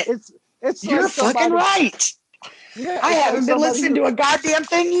Wait a like, minute. It's You're like somebody, fucking right. Yeah, I it's haven't like been somebody listening to a goddamn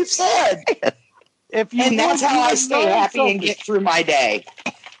thing you've said. If you And that's how I would stay learn happy and something. get through my day.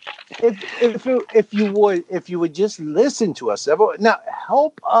 If you would just listen to us. Now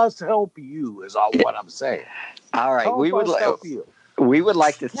help us help you is all what I'm saying. All right. Help us help you. We would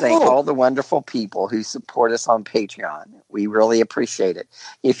like to thank No. all the wonderful people who support us on Patreon. We really appreciate it.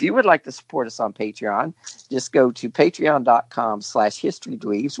 If you would like to support us on Patreon, just go to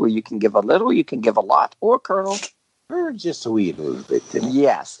patreon.com/historydweebs, where you can give a little, you can give a lot, or Colonel. Or just a wee little bit, Timmy.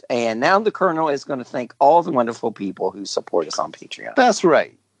 Yes. And now the Colonel is going to thank all the wonderful people who support us on Patreon. That's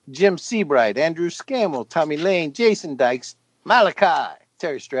right. Jim Seabright, Andrew Scammell, Tommy Lane, Jason Dykes, Malachi,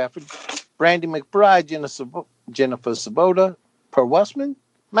 Terry Strafford, Brandy McBride, Jennifer Sabota, Per Westman,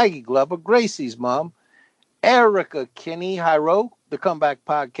 Maggie Glover, Gracie's mom, Erica Kinney, Hyro, The Comeback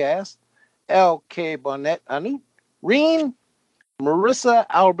Podcast, L.K. Barnett, Anu, Reen, Marissa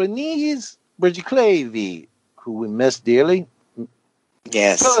Albanese, Bridget Clavey, who we miss dearly,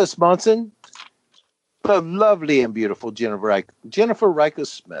 Yes. Phyllis Munson, the lovely and beautiful Jennifer Riker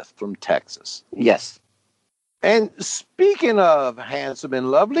Smith from Texas. Yes. And speaking of handsome and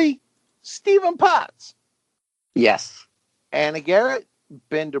lovely, Stephen Potts, Yes. Anna Garrett,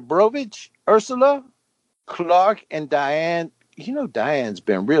 Ben Dobrovich, Ursula, Clark, and Diane. You know, Diane's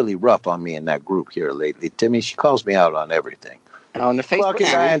been really rough on me in that group here lately. Timmy, she calls me out on everything. On the Clark Facebook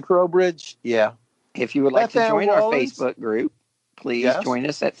and Diane group, Trowbridge, yeah. if you would like to Beth Ann join our Wallace. Facebook group, please Yes. join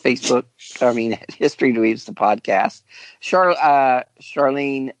us at Facebook. History Dweebs, the podcast.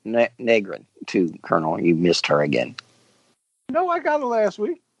 Charlene Negrin, too, Colonel. You missed her again. No, I got it last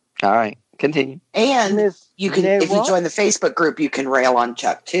week. All right. Continue. And Miss you can, if you Nero. join the Facebook group, you can rail on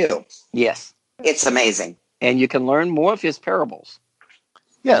Chuck too. Yes. It's amazing. And you can learn more of his parables.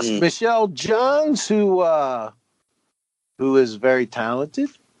 Yes, Mm. Michelle Johns, who is very talented.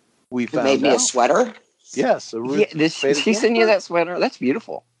 We Who found made me out. a sweater? Yes, a Yeah, she sent you that sweater. That's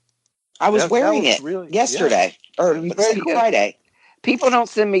beautiful. I was That wearing was it really- yesterday or Very cool. Friday. People don't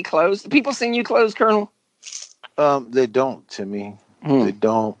send me clothes. People send you clothes, Colonel? They don't, Timmy. Hmm. They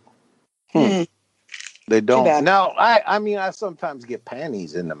don't. Hmm. They don't. bad. Now, I mean, I sometimes get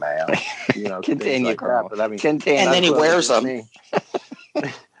panties in the mail. You know, things Continue, like Colonel. that. But I mean, Continue. And then he that's wears just them.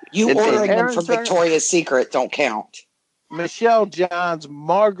 me. You It's ordering them Aaron from Turner. Victoria's Secret don't count. Michelle Johns,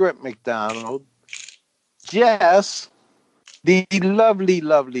 Margaret McDonald, Jess, the lovely,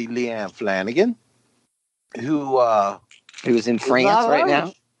 lovely Leanne Flanagan, who Who's in France not right Irish.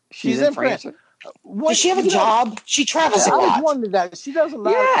 now? She's in France. What, Does she have a job? She travels a I was lot. wondering that she does a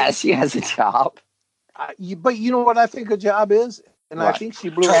lot. Yeah, she has a job. But you know what I think her job is, and I What? think she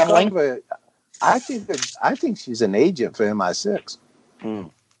blew Traveling? a cover. I think she's an agent for MI6.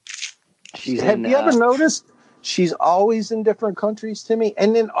 She's Have in, you ever noticed? she's always in different countries, Timmy,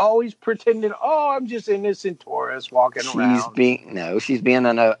 and then always pretending, oh, I'm just innocent tourist walking around. She's being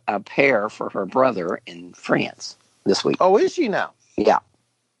a pair for her brother in France this week. Oh, is she now? Yeah.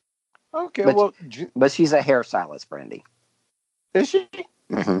 Okay, but she's a hairstylist, Brandy. Is she?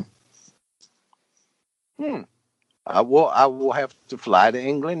 Mm-hmm. I will have to fly to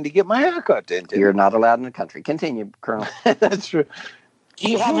England to get my hair cut then, Timmy. You're not allowed in the country. Continue, Colonel. That's true. Do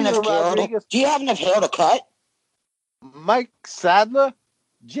you have enough hair to cut? Mike Sadler,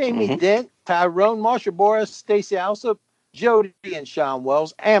 Jamie Dent, Tyrone, Marsha Boris, Stacey Alsop, Jody and Sean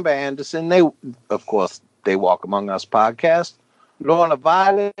Wells, Amber Anderson. They Walk Among Us podcast. Lorna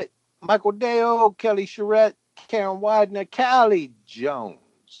Violet, Michael Deo, Kelly Charette, Karen Widener, Callie Jones,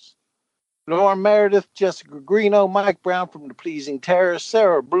 Lauren Meredith, Jessica Greeno, Mike Brown from The Pleasing Terror,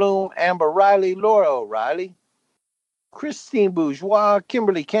 Sarah Bloom, Amber Riley, Laura O'Reilly, Christine Bourgeois,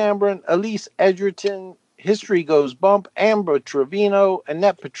 Kimberly Cameron, Elise Edgerton, History Goes Bump, Amber Trevino,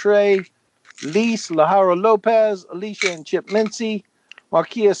 Annette Petray, Lise Lahara Lopez, Alicia and Chip Mincy,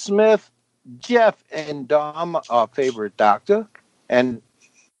 Markia Smith, Jeff and Dom, our favorite doctor, and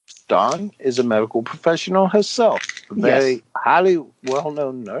Dawn is a medical professional herself, a very highly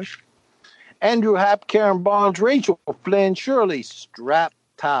well-known nurse. Andrew Happ, Karen Barnes, Rachel Flynn, Shirley Strap,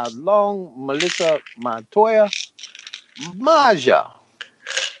 Todd Long, Melissa Montoya, Maja,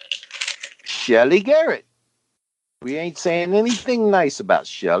 Shelley Garrett. We ain't saying anything nice about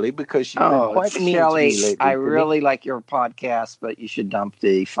Shelley because she's been quite mean to me lately. I really like your podcast, but you should dump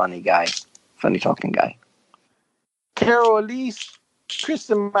the funny talking guy. Carol Elise,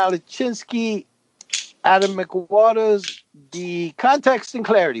 Kristen Malichinsky, Adam McWaters, the Context and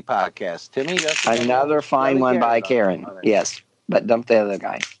Clarity podcast. Timmy, that's another fine one by Karen. Yes, but dump the other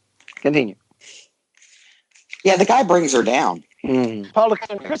guy. Continue. Yeah, the guy brings her down. Paula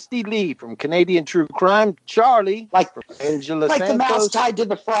Christy Lee from Canadian True Crime. Charlie, from Angela Santos. The mouse tied to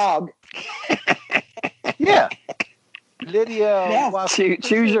the frog. Yeah. Lydia.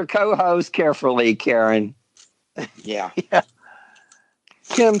 Choose your co-host carefully, Karen. Yeah.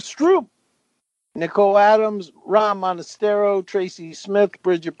 Kim Stroop, Nicole Adams, Ron Monastero, Tracy Smith,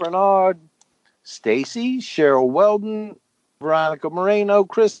 Bridget Bernard, Stacy, Cheryl Weldon, Veronica Moreno,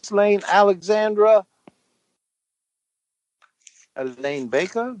 Chris Lane, Alexandra, Elaine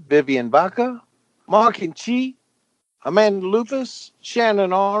Baker, Vivian Baca, Mark and Chi, Amanda Lupus,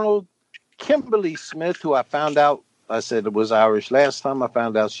 Shannon Arnold, Kimberly Smith, who I found out, I said it was Irish last time. I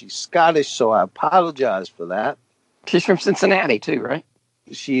found out she's Scottish, so I apologize for that. She's from Cincinnati too, right?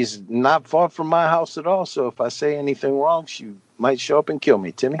 She's not far from my house at all, so if I say anything wrong, she might show up and kill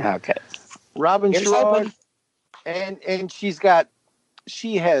me, Timmy. Okay. Robin Sherrod, and she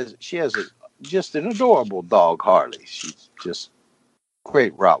has just an adorable dog, Harley. She's just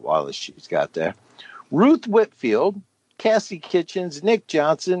great Rottweiler she's got there. Ruth Whitfield, Cassie Kitchens, Nick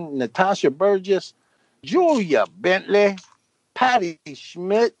Johnson, Natasha Burgess, Julia Bentley, Patty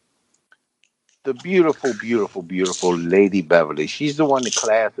Schmidt, the beautiful, beautiful, beautiful Lady Beverly. She's the one that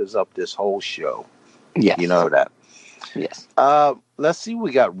classes up this whole show. Yes. You know that. Yes. Let's see.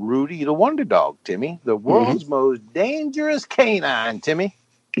 We got Rudy the Wonder Dog, Timmy. The world's most dangerous canine, Timmy.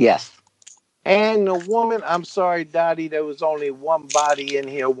 Yes. And the woman, I'm sorry, Dottie, there was only one body in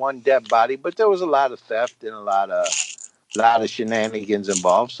here, one dead body, but there was a lot of theft and a lot of shenanigans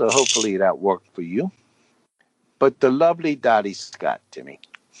involved. So hopefully that worked for you. But the lovely Dottie Scott, Timmy.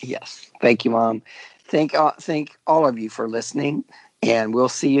 Yes. Thank you, Mom. Thank all of you for listening. And we'll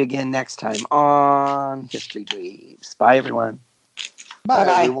see you again next time on History Dweebs. Bye, everyone. Bye,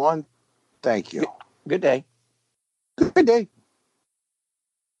 everyone. Thank you. Good day. Good day.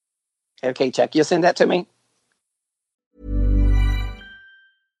 Okay, Chuck, you'll send that to me?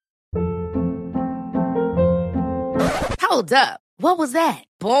 Hold up. What was that?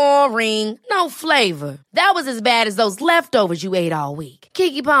 Boring. No flavor. That was as bad as those leftovers you ate all week.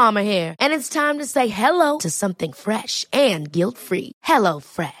 Keke Palmer here, and it's time to say hello to something fresh and guilt-free. Hello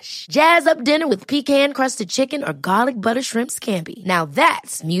Fresh. Jazz up dinner with pecan-crusted chicken or garlic butter shrimp scampi. Now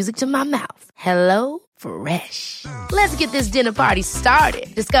that's music to my mouth. Hello Fresh. Let's get this dinner party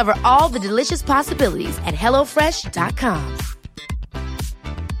started. Discover all the delicious possibilities at HelloFresh.com.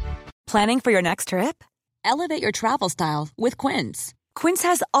 Planning for your next trip? Elevate your travel style with Quince. Quince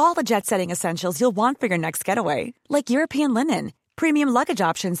has all the jet-setting essentials you'll want for your next getaway, like European linen, premium luggage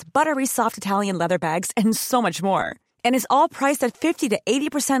options, buttery soft Italian leather bags, and so much more. And is all priced at 50 to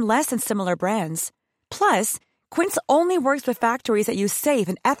 80% less than similar brands. Plus, Quince only works with factories that use safe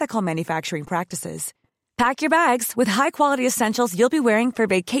and ethical manufacturing practices. Pack your bags with high-quality essentials you'll be wearing for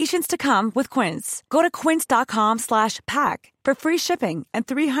vacations to come with Quince. Go to quince.com/pack for free shipping and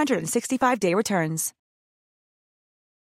 365-day returns.